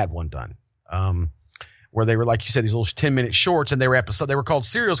Robin had one done. Where they were, like you said, these little 10-minute shorts, and they were called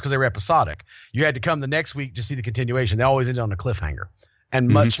serials because they were episodic. You had to come the next week to see the continuation. They always ended on a cliffhanger. And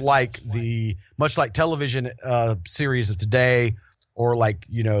much like television series of today, or like,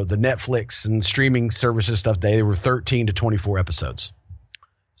 the Netflix and streaming services stuff, they were 13 to 24 episodes.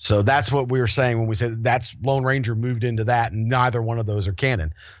 So that's what we were saying when we said that's Lone Ranger moved into that, and neither one of those are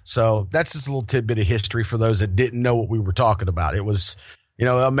canon. So that's just a little tidbit of history for those that didn't know what we were talking about. It was,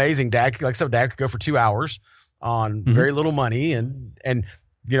 amazing. Dad could go for 2 hours on very little money and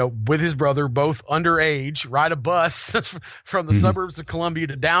with his brother, both underage, ride a bus from the suburbs of Columbia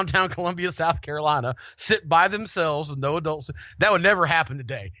to downtown Columbia, South Carolina, sit by themselves with no adults. That would never happen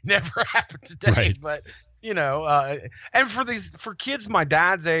today. Never happen today. Right. But, and for kids my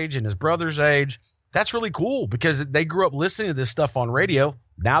dad's age and his brother's age, that's really cool because they grew up listening to this stuff on radio.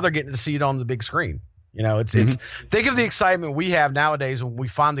 Now they're getting to see it on the big screen. It's think of the excitement we have nowadays when we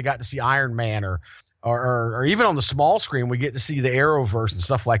finally got to see Iron Man or even on the small screen, we get to see the Arrowverse and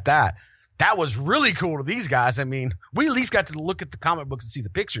stuff like that. That was really cool to these guys. I mean, we at least got to look at the comic books and see the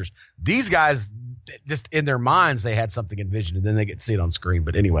pictures. These guys, just in their minds, they had something envisioned, and then they get to see it on screen.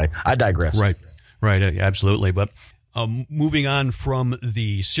 But anyway, I digress. Right, absolutely. But moving on from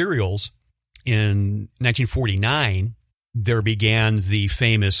the serials, in 1949, there began the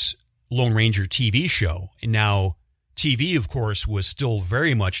famous Lone Ranger TV show. And now, TV, of course, was still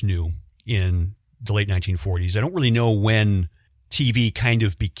very much new in the late 1940s. I don't really know when TV kind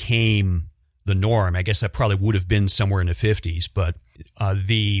of became the norm. I guess that probably would have been somewhere in the 50s, but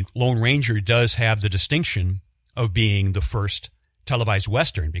the Lone Ranger does have the distinction of being the first televised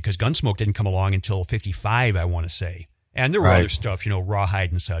Western, because Gunsmoke didn't come along until 55, I want to say. And there were other stuff,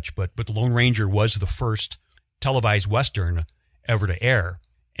 Rawhide and such, but the Lone Ranger was the first televised Western ever to air.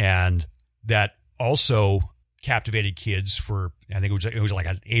 And that also captivated kids for, I think it was like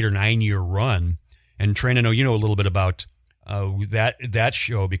an 8 or 9 year run. And Trent, I know you know a little bit about that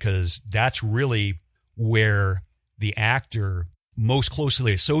show, because that's really where the actor most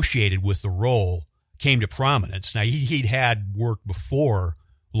closely associated with the role came to prominence. Now, he'd had work before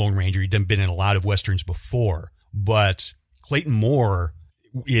Lone Ranger. He'd been in a lot of Westerns before. But Clayton Moore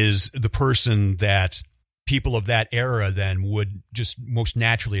is the person that people of that era then would just most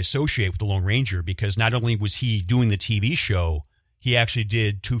naturally associate with the Lone Ranger, because not only was he doing the TV show, he actually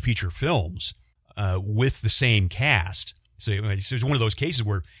did 2 feature films with the same cast. So it was one of those cases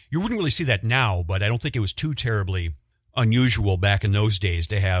where you wouldn't really see that now, but I don't think it was too terribly unusual back in those days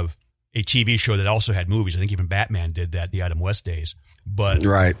to have a TV show that also had movies. I think even Batman did that, the Adam West days. But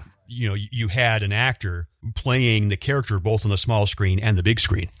you had an actor playing the character both on the small screen and the big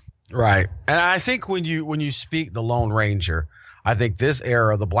screen. Right. And I think when you speak the Lone Ranger, I think this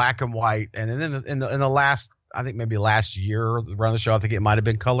era, the black and white, and then in the last, I think maybe last year around the show, I think it might have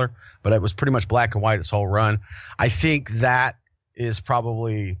been color, but it was pretty much black and white its whole run. I think that is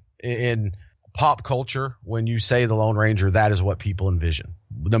probably in pop culture, when you say the Lone Ranger, that is what people envision,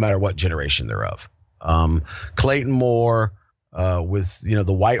 no matter what generation they're of. Clayton Moore, with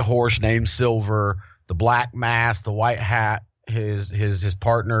the white horse named Silver, the black mask, the white hat, his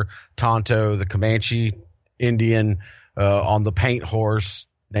partner Tonto, the Comanche Indian, on the paint horse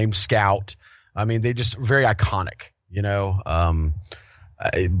named Scout. I mean, they just very iconic,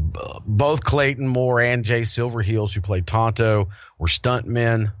 both Clayton Moore and Jay Silverheels, who played Tonto, were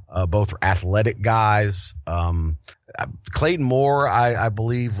stuntmen. Both were athletic guys. Clayton Moore, I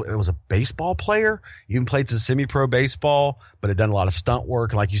believe, it was a baseball player. He even played some semi-pro baseball, but had done a lot of stunt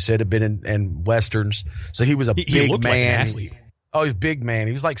work. Like you said, had been in Westerns. So he was a big man. Like an athlete. Oh, he's a big man.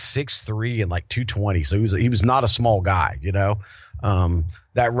 He was like 6'3" and like 220. So he was not a small guy,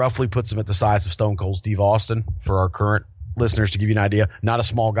 That roughly puts him at the size of Stone Cold Steve Austin for our current listeners, to give you an idea. Not a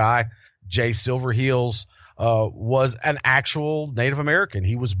small guy. Jay Silverheels was an actual Native American.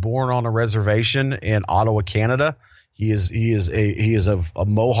 He was born on a reservation in Ottawa, Canada. He is of a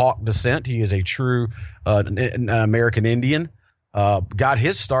Mohawk descent. He is a true an American Indian. Got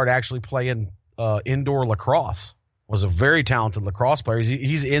his start actually playing indoor lacrosse. Was a very talented lacrosse player.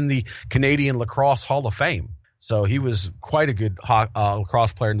 He's in the Canadian Lacrosse Hall of Fame. So he was quite a good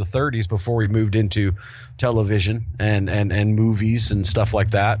lacrosse player in the 30s before he moved into television and movies and stuff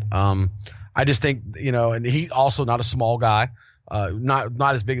like that. I just think, and he's also not a small guy,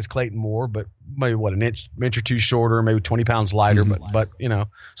 not as big as Clayton Moore, but maybe an inch or two shorter, maybe 20 pounds lighter, but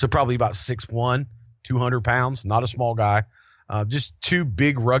so probably about 6'1", 200 pounds, not a small guy. Just two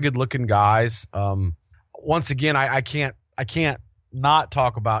big, rugged-looking guys. Once again, I can't not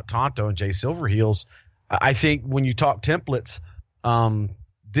talk about Tonto and Jay Silverheels. I think when you talk templates,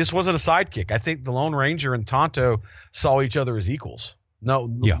 this wasn't a sidekick. I think the Lone Ranger and Tonto saw each other as equals.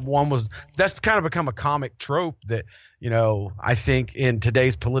 That's kind of become a comic trope that, I think in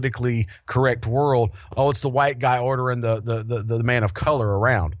today's politically correct world, it's the white guy ordering the man of color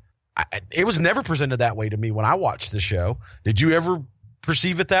around. It was never presented that way to me when I watched the show. Did you ever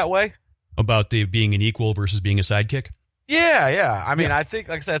perceive it that way? About being an equal versus being a sidekick? Yeah. I mean, I think,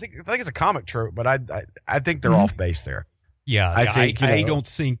 like I said, I think it's a comic trope, but I think they're off base there. Yeah, I don't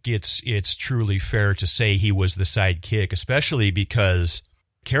think it's truly fair to say he was the sidekick, especially because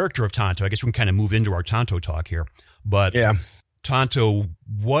character of Tonto. I guess we can kind of move into our Tonto talk here, but Tonto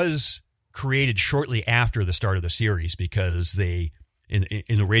was created shortly after the start of the series because they, in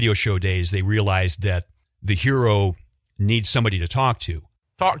the radio show days, they realized that the hero needs somebody to talk to.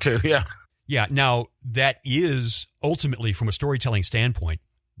 Yeah. Now, that is ultimately, from a storytelling standpoint,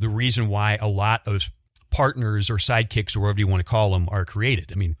 the reason why a lot of partners or sidekicks, or whatever you want to call them, are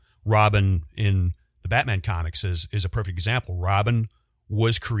created. I mean, Robin in the Batman comics is a perfect example. Robin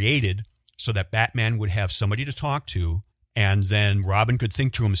was created so that Batman would have somebody to talk to, and then Robin could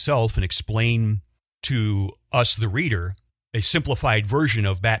think to himself and explain to us, the reader, a simplified version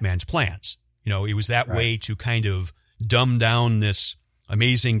of Batman's plans. It was that way to kind of dumb down this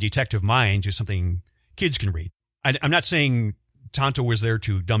amazing detective mind to something kids can read. I'm not saying Tonto was there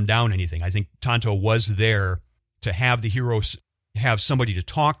to dumb down anything. I think Tonto was there to have the heroes have somebody to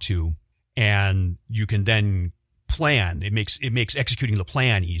talk to, and you can then plan. It makes executing the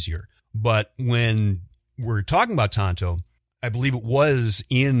plan easier. But when we're talking about Tonto, I believe it was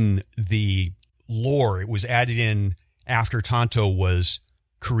in the lore. It was added in after Tonto was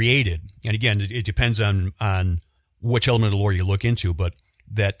created. And again, it depends on which element of the lore you look into, but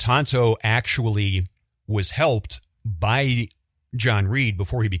that Tonto actually was helped by John Reed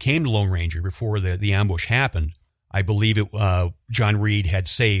before he became the Lone Ranger, before the ambush happened. I believe John Reed had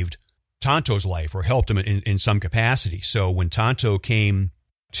saved Tonto's life or helped him in some capacity. So when Tonto came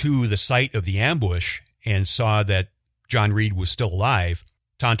to the site of the ambush and saw that John Reed was still alive,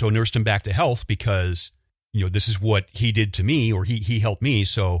 Tonto nursed him back to health because, this is what he did to me, or he helped me,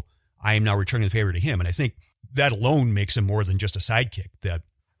 so I am now returning the favor to him. And I think that alone makes him more than just a sidekick that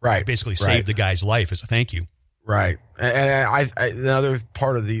basically saved the guy's life as a thank you. Right. And I another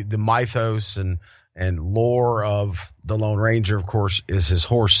part of the mythos and lore of the Lone Ranger, of course, is his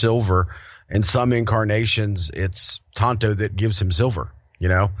horse Silver. In some incarnations, it's Tonto that gives him Silver,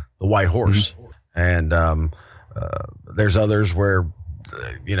 the white horse. Mm-hmm. And there's others where,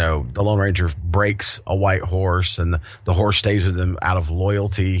 the Lone Ranger breaks a white horse and the horse stays with him out of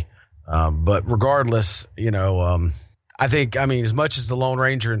loyalty. But regardless, I think, as much as the Lone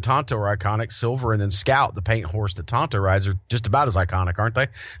Ranger and Tonto are iconic, Silver and then Scout, the paint horse that Tonto rides, are just about as iconic, aren't they?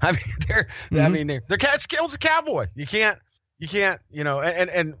 They're Catskills, a cowboy. You can't,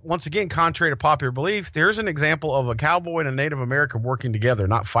 and once again, contrary to popular belief, there's an example of a cowboy and a Native American working together,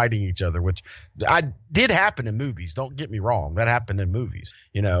 not fighting each other, which did happen in movies. Don't get me wrong. That happened in movies,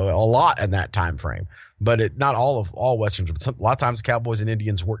 a lot in that time frame. But not all Westerns, but a lot of times cowboys and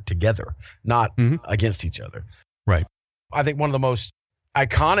Indians work together, not against each other. Right. I think one of the most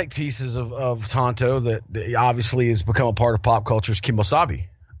iconic pieces of Tonto that obviously has become a part of pop culture is Kimosabi.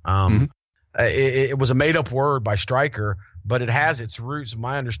 It was a made-up word by Stryker, but it has its roots,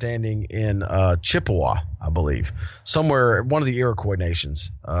 my understanding, in Chippewa, I believe, somewhere, one of the Iroquois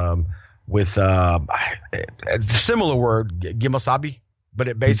nations, with it's a similar word, Gimosabi, but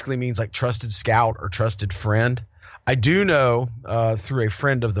it basically means like trusted scout or trusted friend. I do know through a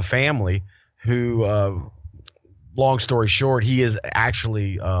friend of the family who long story short, he is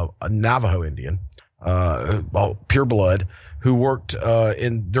actually a Navajo Indian, pure blood, who worked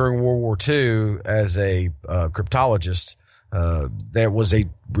during World War II as a cryptologist. There was a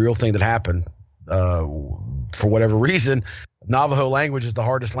real thing that happened. For whatever reason, Navajo language is the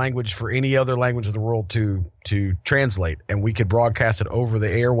hardest language for any other language of the world to translate, and we could broadcast it over the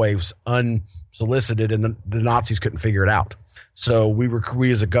airwaves unsolicited, and the Nazis couldn't figure it out. So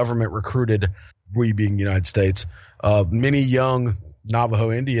we as a government recruited, we being the United States, many young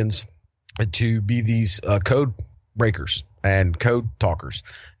Navajo Indians to be these code breakers and code talkers.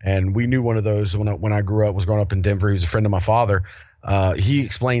 And we knew one of those when I was growing up in Denver. He was a friend of my father. He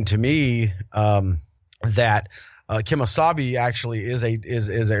explained to me that Kemosabe actually is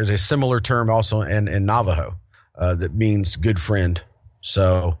a similar term also in Navajo that means good friend.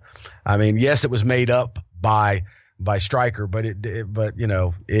 So, I mean, yes, it was made up by Stryker, but it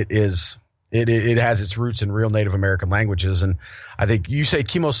has its roots in real Native American languages. And I think you say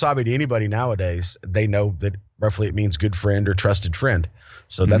Kemosabe to anybody nowadays, they know that roughly it means good friend or trusted friend.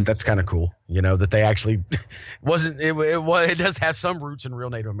 So that's kind of cool, that they actually it does have some roots in real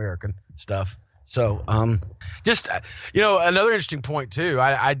Native American stuff. So, just, another interesting point too,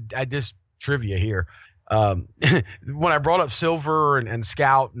 I just trivia here. When I brought up Silver and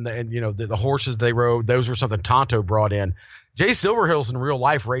Scout and the horses they rode, those were something Tonto brought in. Jay Silverhills in real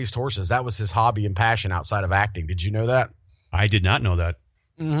life raised horses. That was his hobby and passion outside of acting. Did you know that? I did not know that.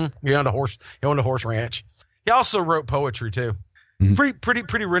 Mm-hmm. He owned a horse ranch. He also wrote poetry too. Mm-hmm.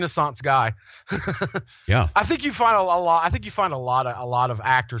 Pretty Renaissance guy. Yeah. I think you find a lot of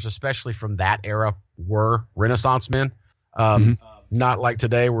actors, especially from that era, were Renaissance men. Not like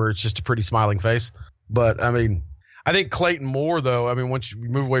today where it's just a pretty smiling face. But I mean, I think Clayton Moore though, I mean, once you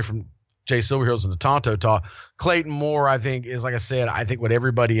move away from Jay Silverhills and the Tonto talk, Clayton Moore, I think, is, like I said, I think what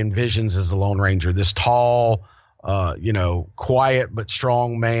everybody envisions is the Lone Ranger, this tall, quiet but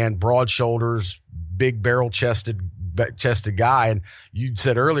strong man, broad shoulders, big barrel chested guy. And you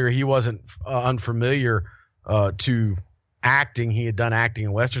said earlier he wasn't unfamiliar to acting. He had done acting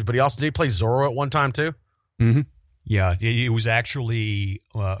in westerns, but he also did play Zorro at one time too. Mm-hmm. Yeah, it was actually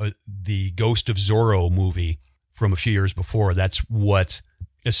the Ghost of Zorro movie from a few years before. That's what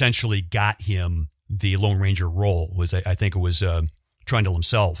essentially got him the Lone Ranger role. I think it was Trundle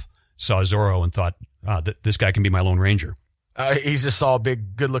himself saw Zorro and thought, this guy can be my Lone Ranger. He just saw a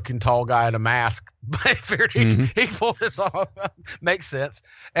big, good-looking, tall guy in a mask. But I figured he pulled this off. Makes sense.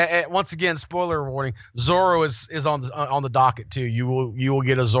 And once again, spoiler warning: Zorro is on the docket too. You will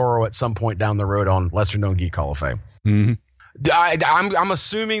get a Zorro at some point down the road on Lesser Known Geek Hall of Fame. Mm-hmm. I'm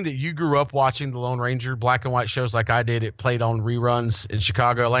assuming that you grew up watching the Lone Ranger black and white shows like I did. It played on reruns in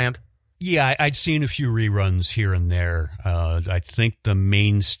Chicagoland. Yeah, I'd seen a few reruns here and there. I think the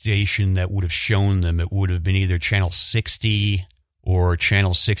main station that would have shown them, it would have been either Channel 60 or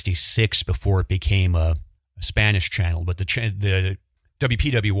Channel 66 before it became a Spanish channel. But the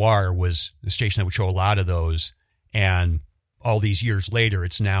WPWR was the station that would show a lot of those. And all these years later,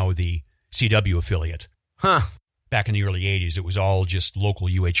 it's now the CW affiliate. Huh. Back in the early 80s, it was all just local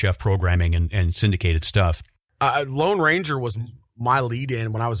UHF programming and syndicated stuff. Lone Ranger was my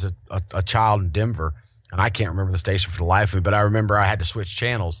lead-in when I was a child in Denver, and I can't remember the station for the life of me, but I remember I had to switch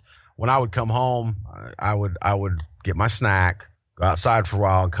channels. When I would come home, I would get my snack, go outside for a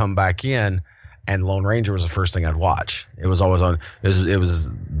while, and come back in, and Lone Ranger was the first thing I'd watch. It was always on. It was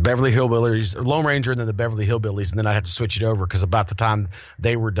Beverly Hillbillies, Lone Ranger, and then the Beverly Hillbillies, and then I had to switch it over because about the time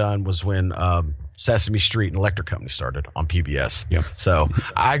they were done was when Sesame Street and Electric Company started on PBS. Yeah. So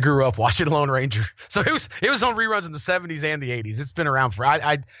I grew up watching Lone Ranger. So it was on reruns in the 70s and the 80s. It's been around for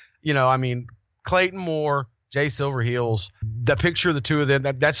Clayton Moore, Jay Silverheels, the picture of the two of them,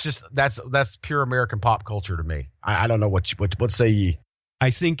 that's pure American pop culture to me. I don't know what say ye.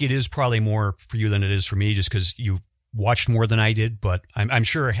 I think it is probably more for you than it is for me, just because you watched more than I did. But I'm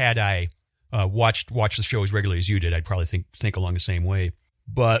sure had I watched the show as regularly as you did, I'd probably think along the same way.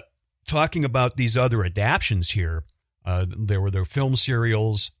 But talking about these other adaptions here, there were film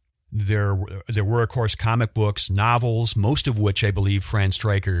serials. There were, of course, comic books, novels, most of which I believe Fran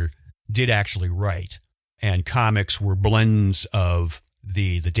Stryker did actually write. And comics were blends of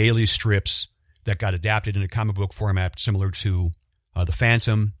the daily strips that got adapted into comic book format, similar to The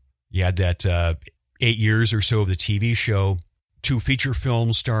Phantom. You had that 8 years or so of the TV show, 2 feature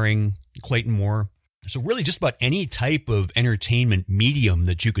films starring Clayton Moore. So really just about any type of entertainment medium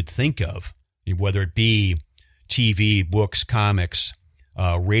that you could think of, whether it be TV, books, comics,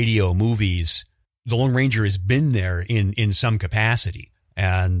 radio, movies, the Lone Ranger has been there in some capacity.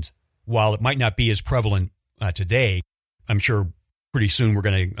 And while it might not be as prevalent today, I'm sure pretty soon we're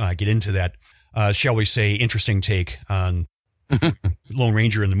going to get into that, shall we say, interesting take on Lone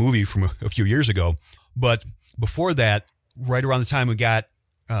Ranger in the movie from a few years ago. But before that, right around the time we got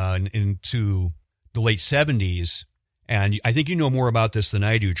into the late 70s, and I think you know more about this than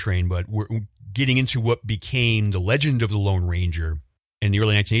I do, Train, but we're getting into what became the legend of the Lone Ranger in the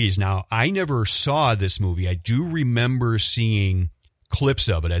early 1980s. Now, I never saw this movie. I do remember seeing clips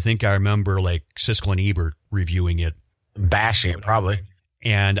of it. I think I remember like Siskel and Ebert reviewing it. Bashing it, probably.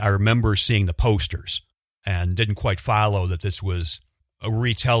 And I remember seeing the posters and didn't quite follow that this was a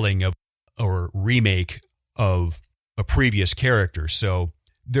retelling of or remake of a previous character. So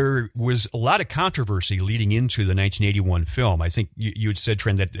there was a lot of controversy leading into the 1981 film. I think you had said,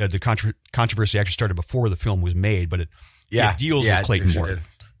 Trent, that the controversy actually started before the film was made, but it deals with Clayton Moore.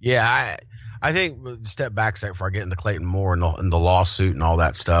 Yeah, I think, step back a second before I get into Clayton Moore and the lawsuit and all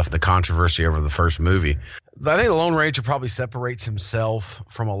that stuff, the controversy over the first movie. I think the Lone Ranger probably separates himself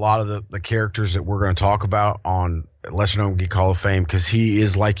from a lot of the characters that we're going to talk about on Lesser Known Geek Hall of Fame, because he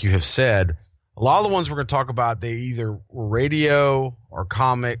is, like you have said, a lot of the ones we're going to talk about, they either were radio or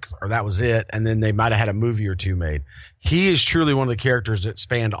comics, or that was it, and then they might have had a movie or two made. He is truly one of the characters that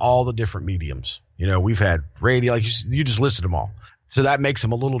spanned all the different mediums. You know, we've had radio, like you just listed them all. So that makes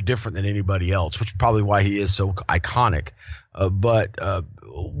him a little different than anybody else, which is probably why he is so iconic. But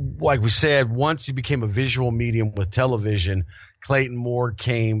like we said, once he became a visual medium with television, Clayton Moore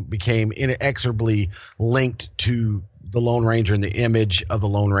became inexorably linked to the Lone Ranger and the image of the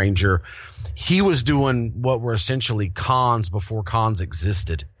Lone Ranger. He was doing what were essentially cons before cons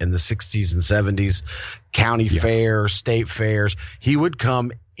existed in the 60s and 70s, county fairs, state fairs. He would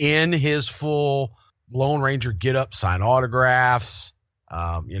come in his full Lone Ranger get up, sign autographs,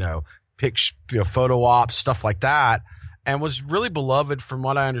 photo ops, stuff like that, and was really beloved. From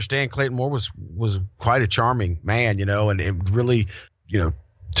what I understand, Clayton Moore was quite a charming man, and really,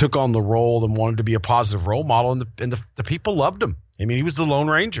 took on the role and wanted to be a positive role model, and the people loved him. I mean, he was the Lone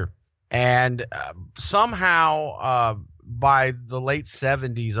Ranger, and somehow by the late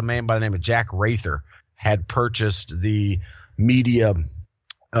 70s, a man by the name of Jack Rather had purchased the media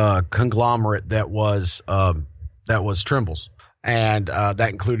conglomerate that was Trimble's, and that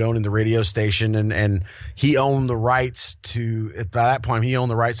included owning the radio station, and he owned the rights to, at that point, he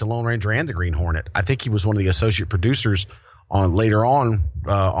owned the rights to Lone Ranger and the Green Hornet. I think he was one of the associate producers later on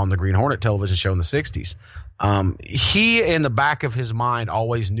the Green Hornet television show in the 60s. He, in the back of his mind,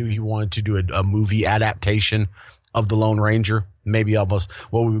 always knew he wanted to do a movie adaptation of the Lone Ranger, maybe almost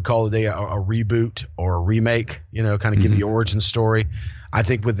what we would call today a reboot or a remake, kind of give the origin story. I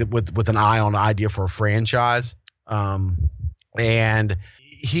think with an eye on the idea for a franchise. And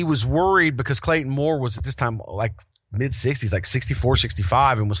he was worried because Clayton Moore was at this time like mid 60s, like 64,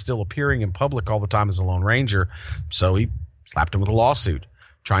 65, and was still appearing in public all the time as a Lone Ranger. So he slapped him with a lawsuit,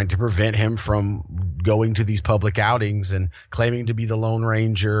 trying to prevent him from going to these public outings and claiming to be the Lone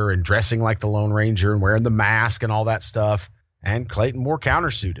Ranger and dressing like the Lone Ranger and wearing the mask and all that stuff. And Clayton Moore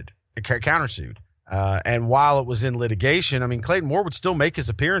countersued. And while it was in litigation, I mean, Clayton Moore would still make his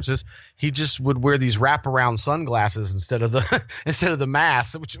appearances. He just would wear these wraparound sunglasses instead of the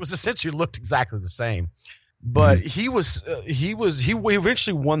mask, which was essentially looked exactly the same. But he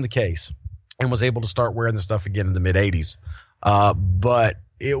eventually won the case and was able to start wearing the stuff again in the mid 80s. But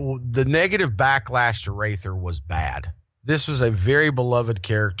the negative backlash to Rather was bad. This was a very beloved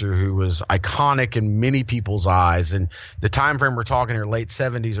character who was iconic in many people's eyes. And the time frame we're talking here, late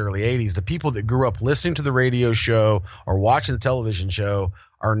 70s, early 80s, the people that grew up listening to the radio show or watching the television show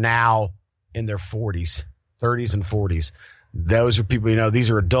are now in their 40s, 30s and 40s. Those are people, these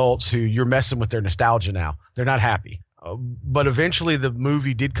are adults who you're messing with their nostalgia now. They're not happy. But eventually the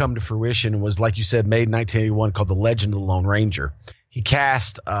movie did come to fruition and was, like you said, made in 1981, called The Legend of the Lone Ranger. They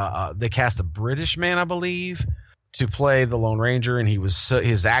cast a British man, I believe, to play the Lone Ranger, and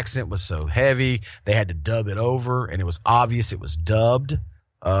his accent was so heavy they had to dub it over, and it was obvious it was dubbed.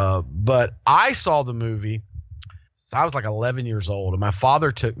 But I saw the movie, so I was like 11 years old, and my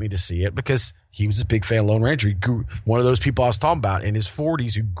father took me to see it because he was a big fan of Lone Ranger. He grew, one of those people I was talking about in his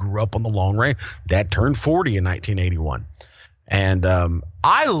 40s who grew up on the Lone Ranger. Dad turned 40 in 1981, and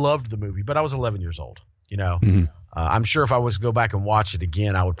I loved the movie, but I was 11 years old. I'm sure if I was to go back and watch it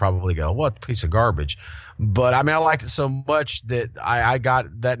again, I would probably go, "What a piece of garbage." But I mean, I liked it so much that I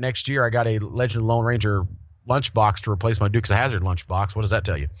got that next year. I got a Legend of the Lone Ranger lunchbox to replace my Dukes of Hazzard lunchbox. What does that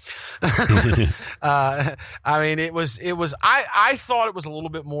tell you? I mean, it was. I thought it was a little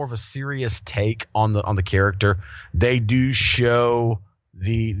bit more of a serious take on the character. They do show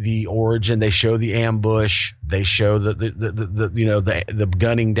the origin. They show the ambush. They show the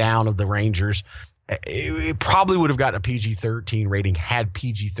gunning down of the Rangers. It probably would have gotten a PG-13 rating had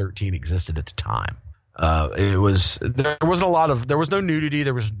PG-13 existed at the time. There was no nudity.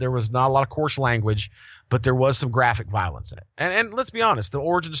 There was not a lot of coarse language, but there was some graphic violence in it. And let's be honest, the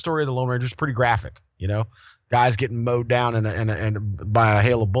origin story of the Lone Ranger is pretty graphic. Guys getting mowed down by a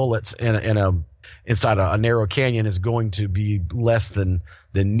hail of bullets inside a narrow canyon is going to be less than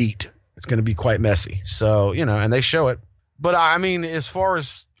neat. It's going to be quite messy. So and they show it. But I mean, as far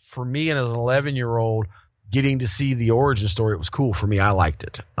as for me and as an 11-year-old getting to see the origin story, it was cool for me. I liked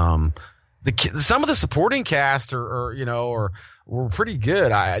it. Some of the supporting cast or were pretty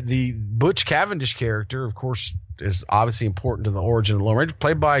good. The Butch Cavendish character, of course, is obviously important to the origin of the Lone Ranger,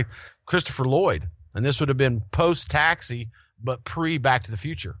 played by Christopher Lloyd. And this would have been post-Taxi, but pre-Back to the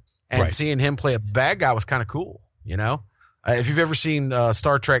Future. And seeing him play a bad guy was kind of cool, you know? If you've ever seen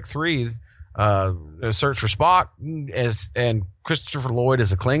Star Trek 3, Search for Spock, and Christopher Lloyd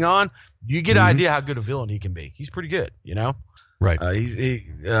as a Klingon, you get an idea how good a villain he can be. He's pretty good, you know? Right.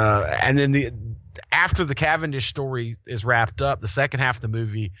 And then after the Cavendish story is wrapped up, the second half of the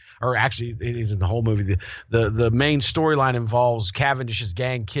movie, or actually it is in the whole movie, the main storyline involves Cavendish's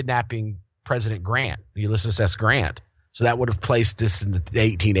gang kidnapping President Grant, Ulysses S. Grant. So that would have placed this in the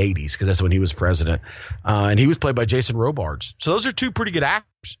 1880s because that's when he was president. And he was played by Jason Robards. So those are two pretty good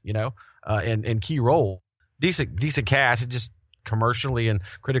actors, you know, in key role. Decent cast. It just commercially and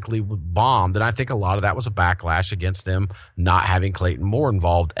critically bombed. And I think a lot of that was a backlash against them not having Clayton Moore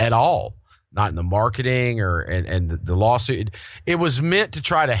involved at all. Not in the marketing and the lawsuit. It was meant to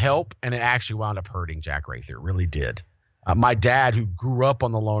try to help, and it actually wound up hurting Jack Rather. It really did. My dad, who grew up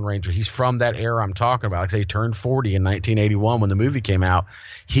on the Lone Ranger, he's from that era I'm talking about. Like I say, he turned 40 in 1981 when the movie came out.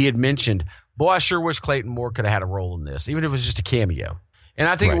 He had mentioned, boy, I sure wish Clayton Moore could have had a role in this, even if it was just a cameo. And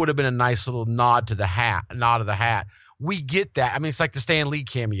I think it would have been a nice little nod of the hat. We get that. I mean, it's like the Stan Lee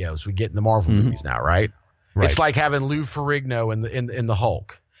cameos we get in the Marvel movies now, right? It's like having Lou Ferrigno in the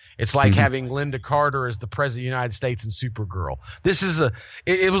Hulk. It's like having Linda Carter as the President of the United States in Supergirl. This is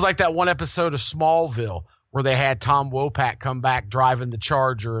it was like that one episode of Smallville where they had Tom Wopat come back driving the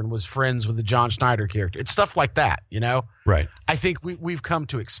Charger and was friends with the John Schneider character. It's stuff like that, you know? Right. I think we've come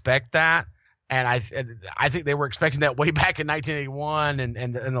to expect that, and I think they were expecting that way back in 1981,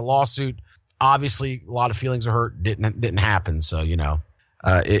 and the lawsuit, obviously, a lot of feelings are hurt. Didn't happen, so, you know,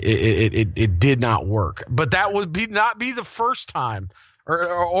 it did not work. But that would not be the first time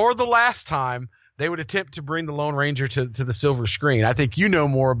or the last time they would attempt to bring the Lone Ranger to the silver screen. I think you know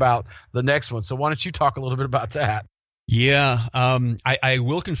more about the next one, so why don't you talk a little bit about that? Yeah, I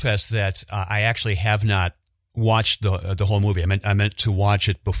will confess that I actually have not watched the whole movie. I meant to watch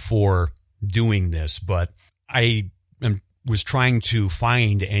it before doing this, but I was trying to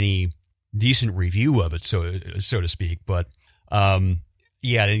find any decent review of it, so to speak. But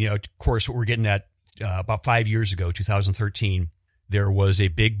yeah, and, you know, of course, what we're getting at about 5 years ago, 2013, there was a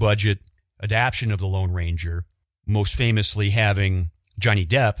big budget adaptation of the Lone Ranger, most famously having Johnny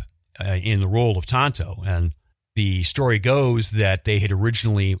Depp in the role of Tonto. And the story goes that they had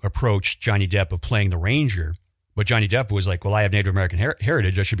originally approached Johnny Depp of playing the Ranger, but Johnny Depp was like, well, I have Native American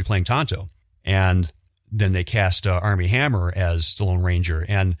heritage, I should be playing Tonto. And then they cast Armie Hammer as the Lone Ranger.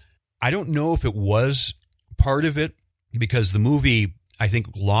 And I don't know if it was part of it, because the movie, I think,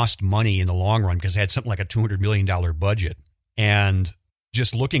 lost money in the long run because it had something like a $200 million budget. And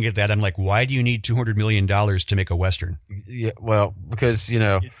just looking at that, I'm like, why do you need $200 million to make a Western? Yeah, well, because, you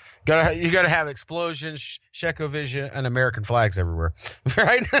know, you gotta have explosions, Shekovision, and American flags everywhere,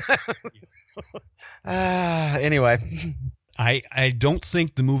 right? Anyway. I don't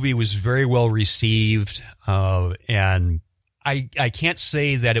think the movie was very well received, and I can't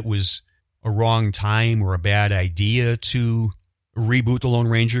say that it was a wrong time or a bad idea to reboot the Lone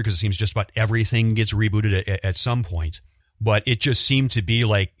Ranger, because it seems just about everything gets rebooted at some point. But it just seemed to be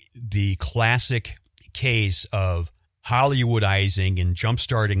like the classic case of Hollywoodizing and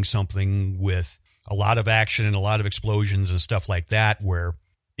jumpstarting something with a lot of action and a lot of explosions and stuff like that, where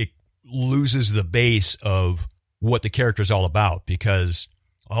it loses the base of what the character is all about. Because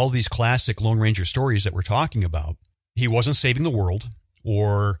all these classic Lone Ranger stories that we're talking about, he wasn't saving the world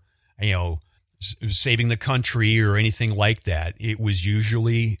or, you know, saving the country or anything like that. It was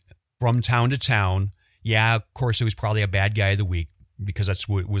usually from town to town. Yeah, of course, it was probably a bad guy of the week because that's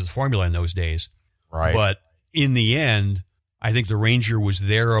what was the formula in those days. Right. But in the end, I think the Ranger was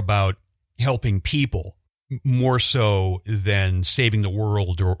there about helping people more so than saving the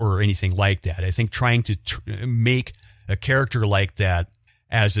world or anything like that. I think trying to make a character like that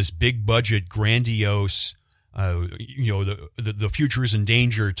as this big budget, grandiose, you know, the future is in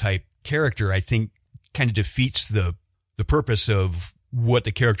danger type character, I think kind of defeats the purpose of what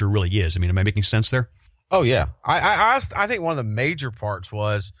the character really is. I mean, am I making sense there? Oh yeah, I think one of the major parts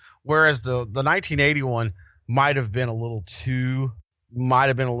was, whereas the 1981 might have been a little too,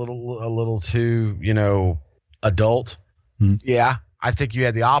 you know, adult. Yeah, I think you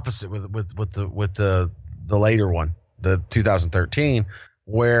had the opposite with the later one, the 2013,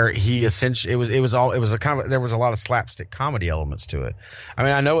 where he essentially there was a lot of slapstick comedy elements to it. I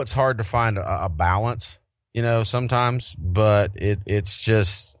mean, I know it's hard to find a balance, you know, sometimes, but it's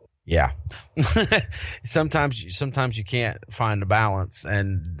just. Yeah. Sometimes you can't find a balance,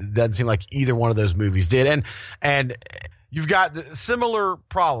 and it doesn't seem like either one of those movies did. And you've got the similar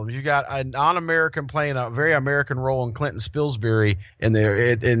problems. You got a non-American playing a very American role in Clinton Spilsbury in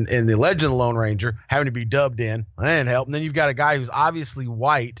the Legend of the Lone Ranger, having to be dubbed in. That didn't help. And then you've got a guy who's obviously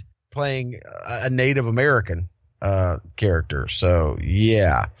white playing a Native American character. So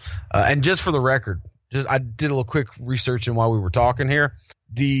yeah. And just for the record, I did a little quick research in while we were talking here.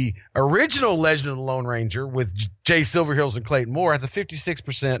 The original Legend of the Lone Ranger with Jay Silverheels and Clayton Moore has a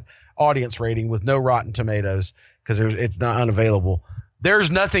 56% audience rating with no Rotten Tomatoes because it's not unavailable.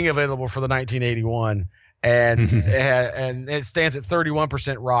 There's nothing available for the 1981, and and it stands at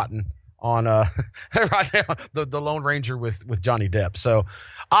 31% rotten on right now, the Lone Ranger with Johnny Depp. So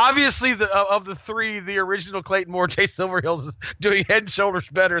obviously of the three, the original Clayton Moore, Jay Silverheels is doing head and shoulders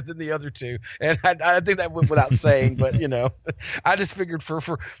better than the other two, and I think that went without saying. But I just figured for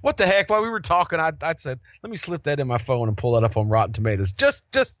what the heck, while we were talking, I said let me slip that in my phone and pull that up on Rotten Tomatoes just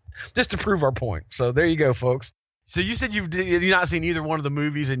to prove our point. So there you go, folks. So you said you've not seen either one of the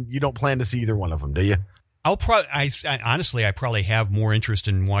movies, and you don't plan to see either one of them, do you? Honestly, I probably have more interest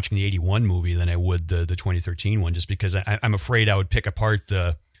in watching the 81 movie than I would the 2013 one, just because I'm afraid I would pick apart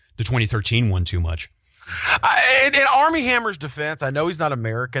the 2013 one too much. In Armie Hammer's defense, I know he's not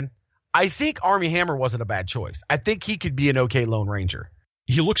American. I think Armie Hammer wasn't a bad choice. I think he could be an okay Lone Ranger.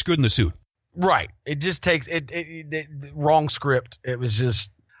 He looks good in the suit. Right. It just takes it wrong script. It was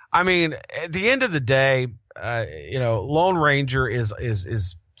just, I mean, at the end of the day, Lone Ranger is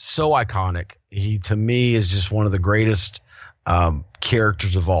so iconic. He, to me, is just one of the greatest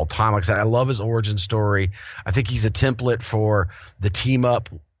characters of all time. Like I said, I love his origin story. I think he's a template for the team up.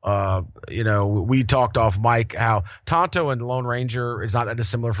 We talked off mic how Tonto and Lone Ranger is not that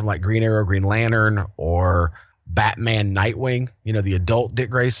dissimilar from like Green Arrow, Green Lantern, or Batman, Nightwing. The adult Dick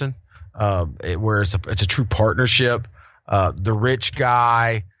Grayson, where it's a true partnership. The rich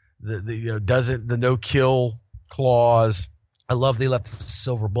guy, the no kill clause. I love they left the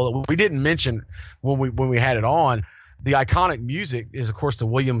silver bullet. We didn't mention when we had it on, the iconic music is of course the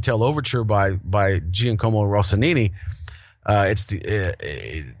William Tell Overture by Giacomo Rossini.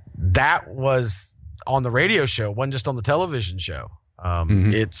 That was on the radio show, wasn't just on the television show.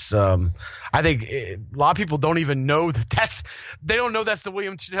 It's I think a lot of people don't even know they don't know that's the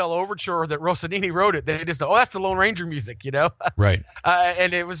William Tell Overture or that Rossini wrote it. They just know, that's the Lone Ranger music, Right.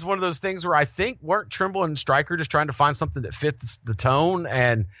 And it was one of those things where I think weren't Trimble and Stryker just trying to find something that fits the tone,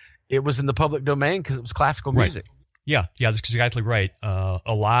 and it was in the public domain because it was classical music. Yeah, that's exactly right. A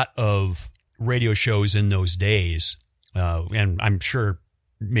lot of radio shows in those days, and I'm sure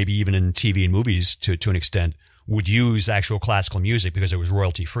maybe even in TV and movies to an extent, would use actual classical music because it was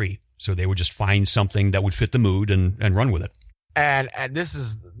royalty free. So they would just find something that would fit the mood and run with it. And this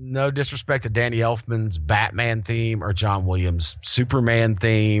is no disrespect to Danny Elfman's Batman theme or John Williams' Superman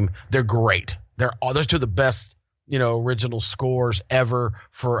theme. They're great. Those two are the best, original scores ever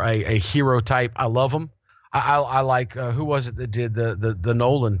for a hero type. I love them. I like who was it that did the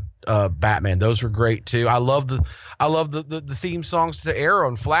Nolan Batman? Those were great too. I love the theme songs to Arrow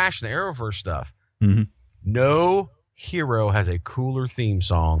and Flash and the Arrowverse stuff. Mm-hmm. No hero has a cooler theme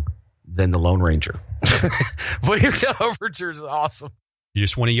song than the Lone Ranger. William Tell Overture is awesome. You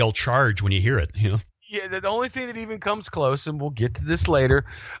just want to yell charge when you hear it, Yeah, the only thing that even comes close, and we'll get to this later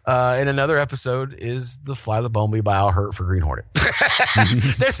in another episode, is the Fly the Bumblebee by Al Hurt for Green Hornet.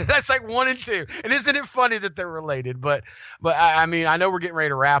 That's like 1 and 2. And isn't it funny that they're related? But I mean, I know we're getting ready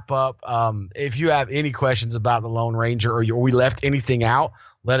to wrap up. If you have any questions about the Lone Ranger or we left anything out,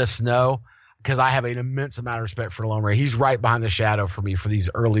 let us know. Because I have an immense amount of respect for the Lone Ranger. He's right behind the shadow for me for these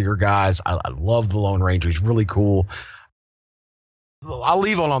earlier guys. I love the Lone Ranger. He's really cool. I'll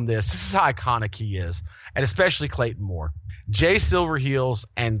leave on this. This is how iconic he is, and especially Clayton Moore. Jay Silverheels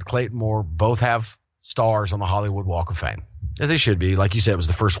and Clayton Moore both have stars on the Hollywood Walk of Fame, as they should be. Like you said, it was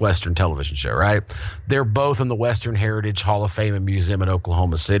the first Western television show, right? They're both in the Western Heritage Hall of Fame and Museum in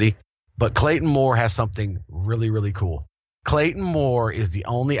Oklahoma City. But Clayton Moore has something really, really cool. Clayton Moore is the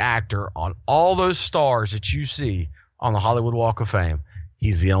only actor on all those stars that you see on the Hollywood Walk of Fame.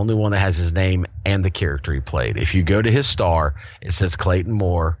 He's the only one that has his name and the character he played. If you go to his star, it says Clayton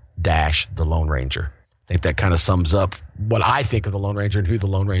Moore - the Lone Ranger. I think that kind of sums up what I think of the Lone Ranger and who the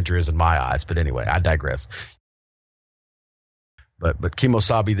Lone Ranger is in my eyes. But anyway, I digress. But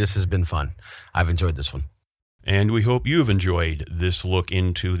Kimosabi, this has been fun. I've enjoyed this one. And we hope you've enjoyed this look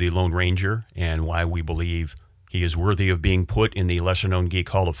into the Lone Ranger and why we believe he is worthy of being put in the lesser-known Geek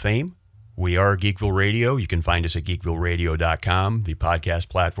Hall of Fame. We are Geekville Radio. You can find us at geekvilleradio.com, the podcast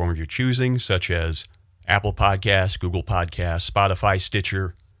platform of your choosing, such as Apple Podcasts, Google Podcasts, Spotify,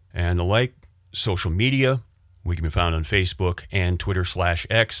 Stitcher, and the like. Social media, we can be found on Facebook and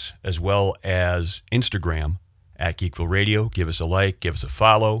Twitter/X, as well as Instagram at Geekville Radio. Give us a like, give us a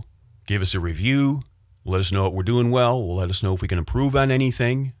follow, give us a review. Let us know what we're doing well. Let us know if we can improve on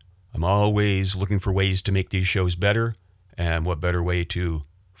anything. I'm always looking for ways to make these shows better, and what better way to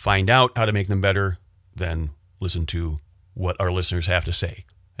find out how to make them better than listen to what our listeners have to say.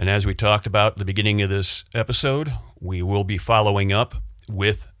 And as we talked about at the beginning of this episode, we will be following up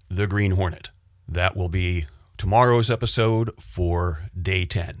with The Green Hornet. That will be tomorrow's episode for Day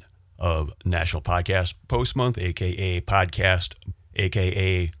 10 of National Podcast Post Month, a.k.a. podcast,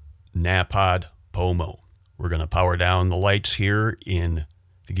 a.k.a. NAPOD POMO. We're going to power down the lights here in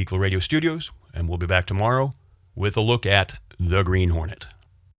the Geekville Radio studios, and we'll be back tomorrow with a look at The Green Hornet.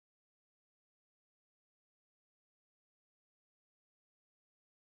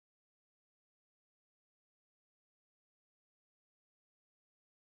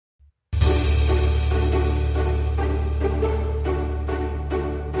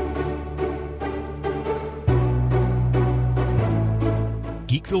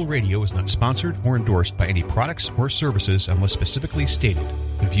 Geekville Radio is not sponsored or endorsed by any products or services unless specifically stated.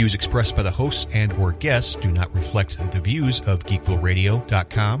 The views expressed by the hosts and or guests do not reflect the views of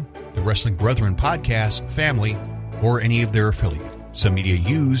GeekvilleRadio.com, the Wrestling Brethren podcast, family, or any of their affiliates. Some media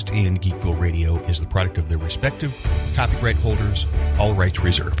used in Geekville Radio is the product of their respective copyright holders, all rights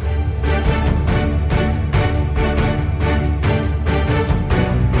reserved.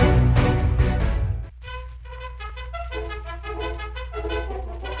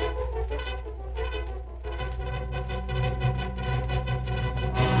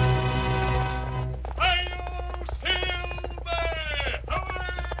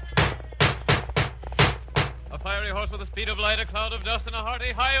 With the speed of light, a cloud of dust, and a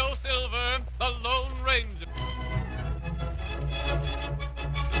hearty hi-yo silver, the Lone Ranger.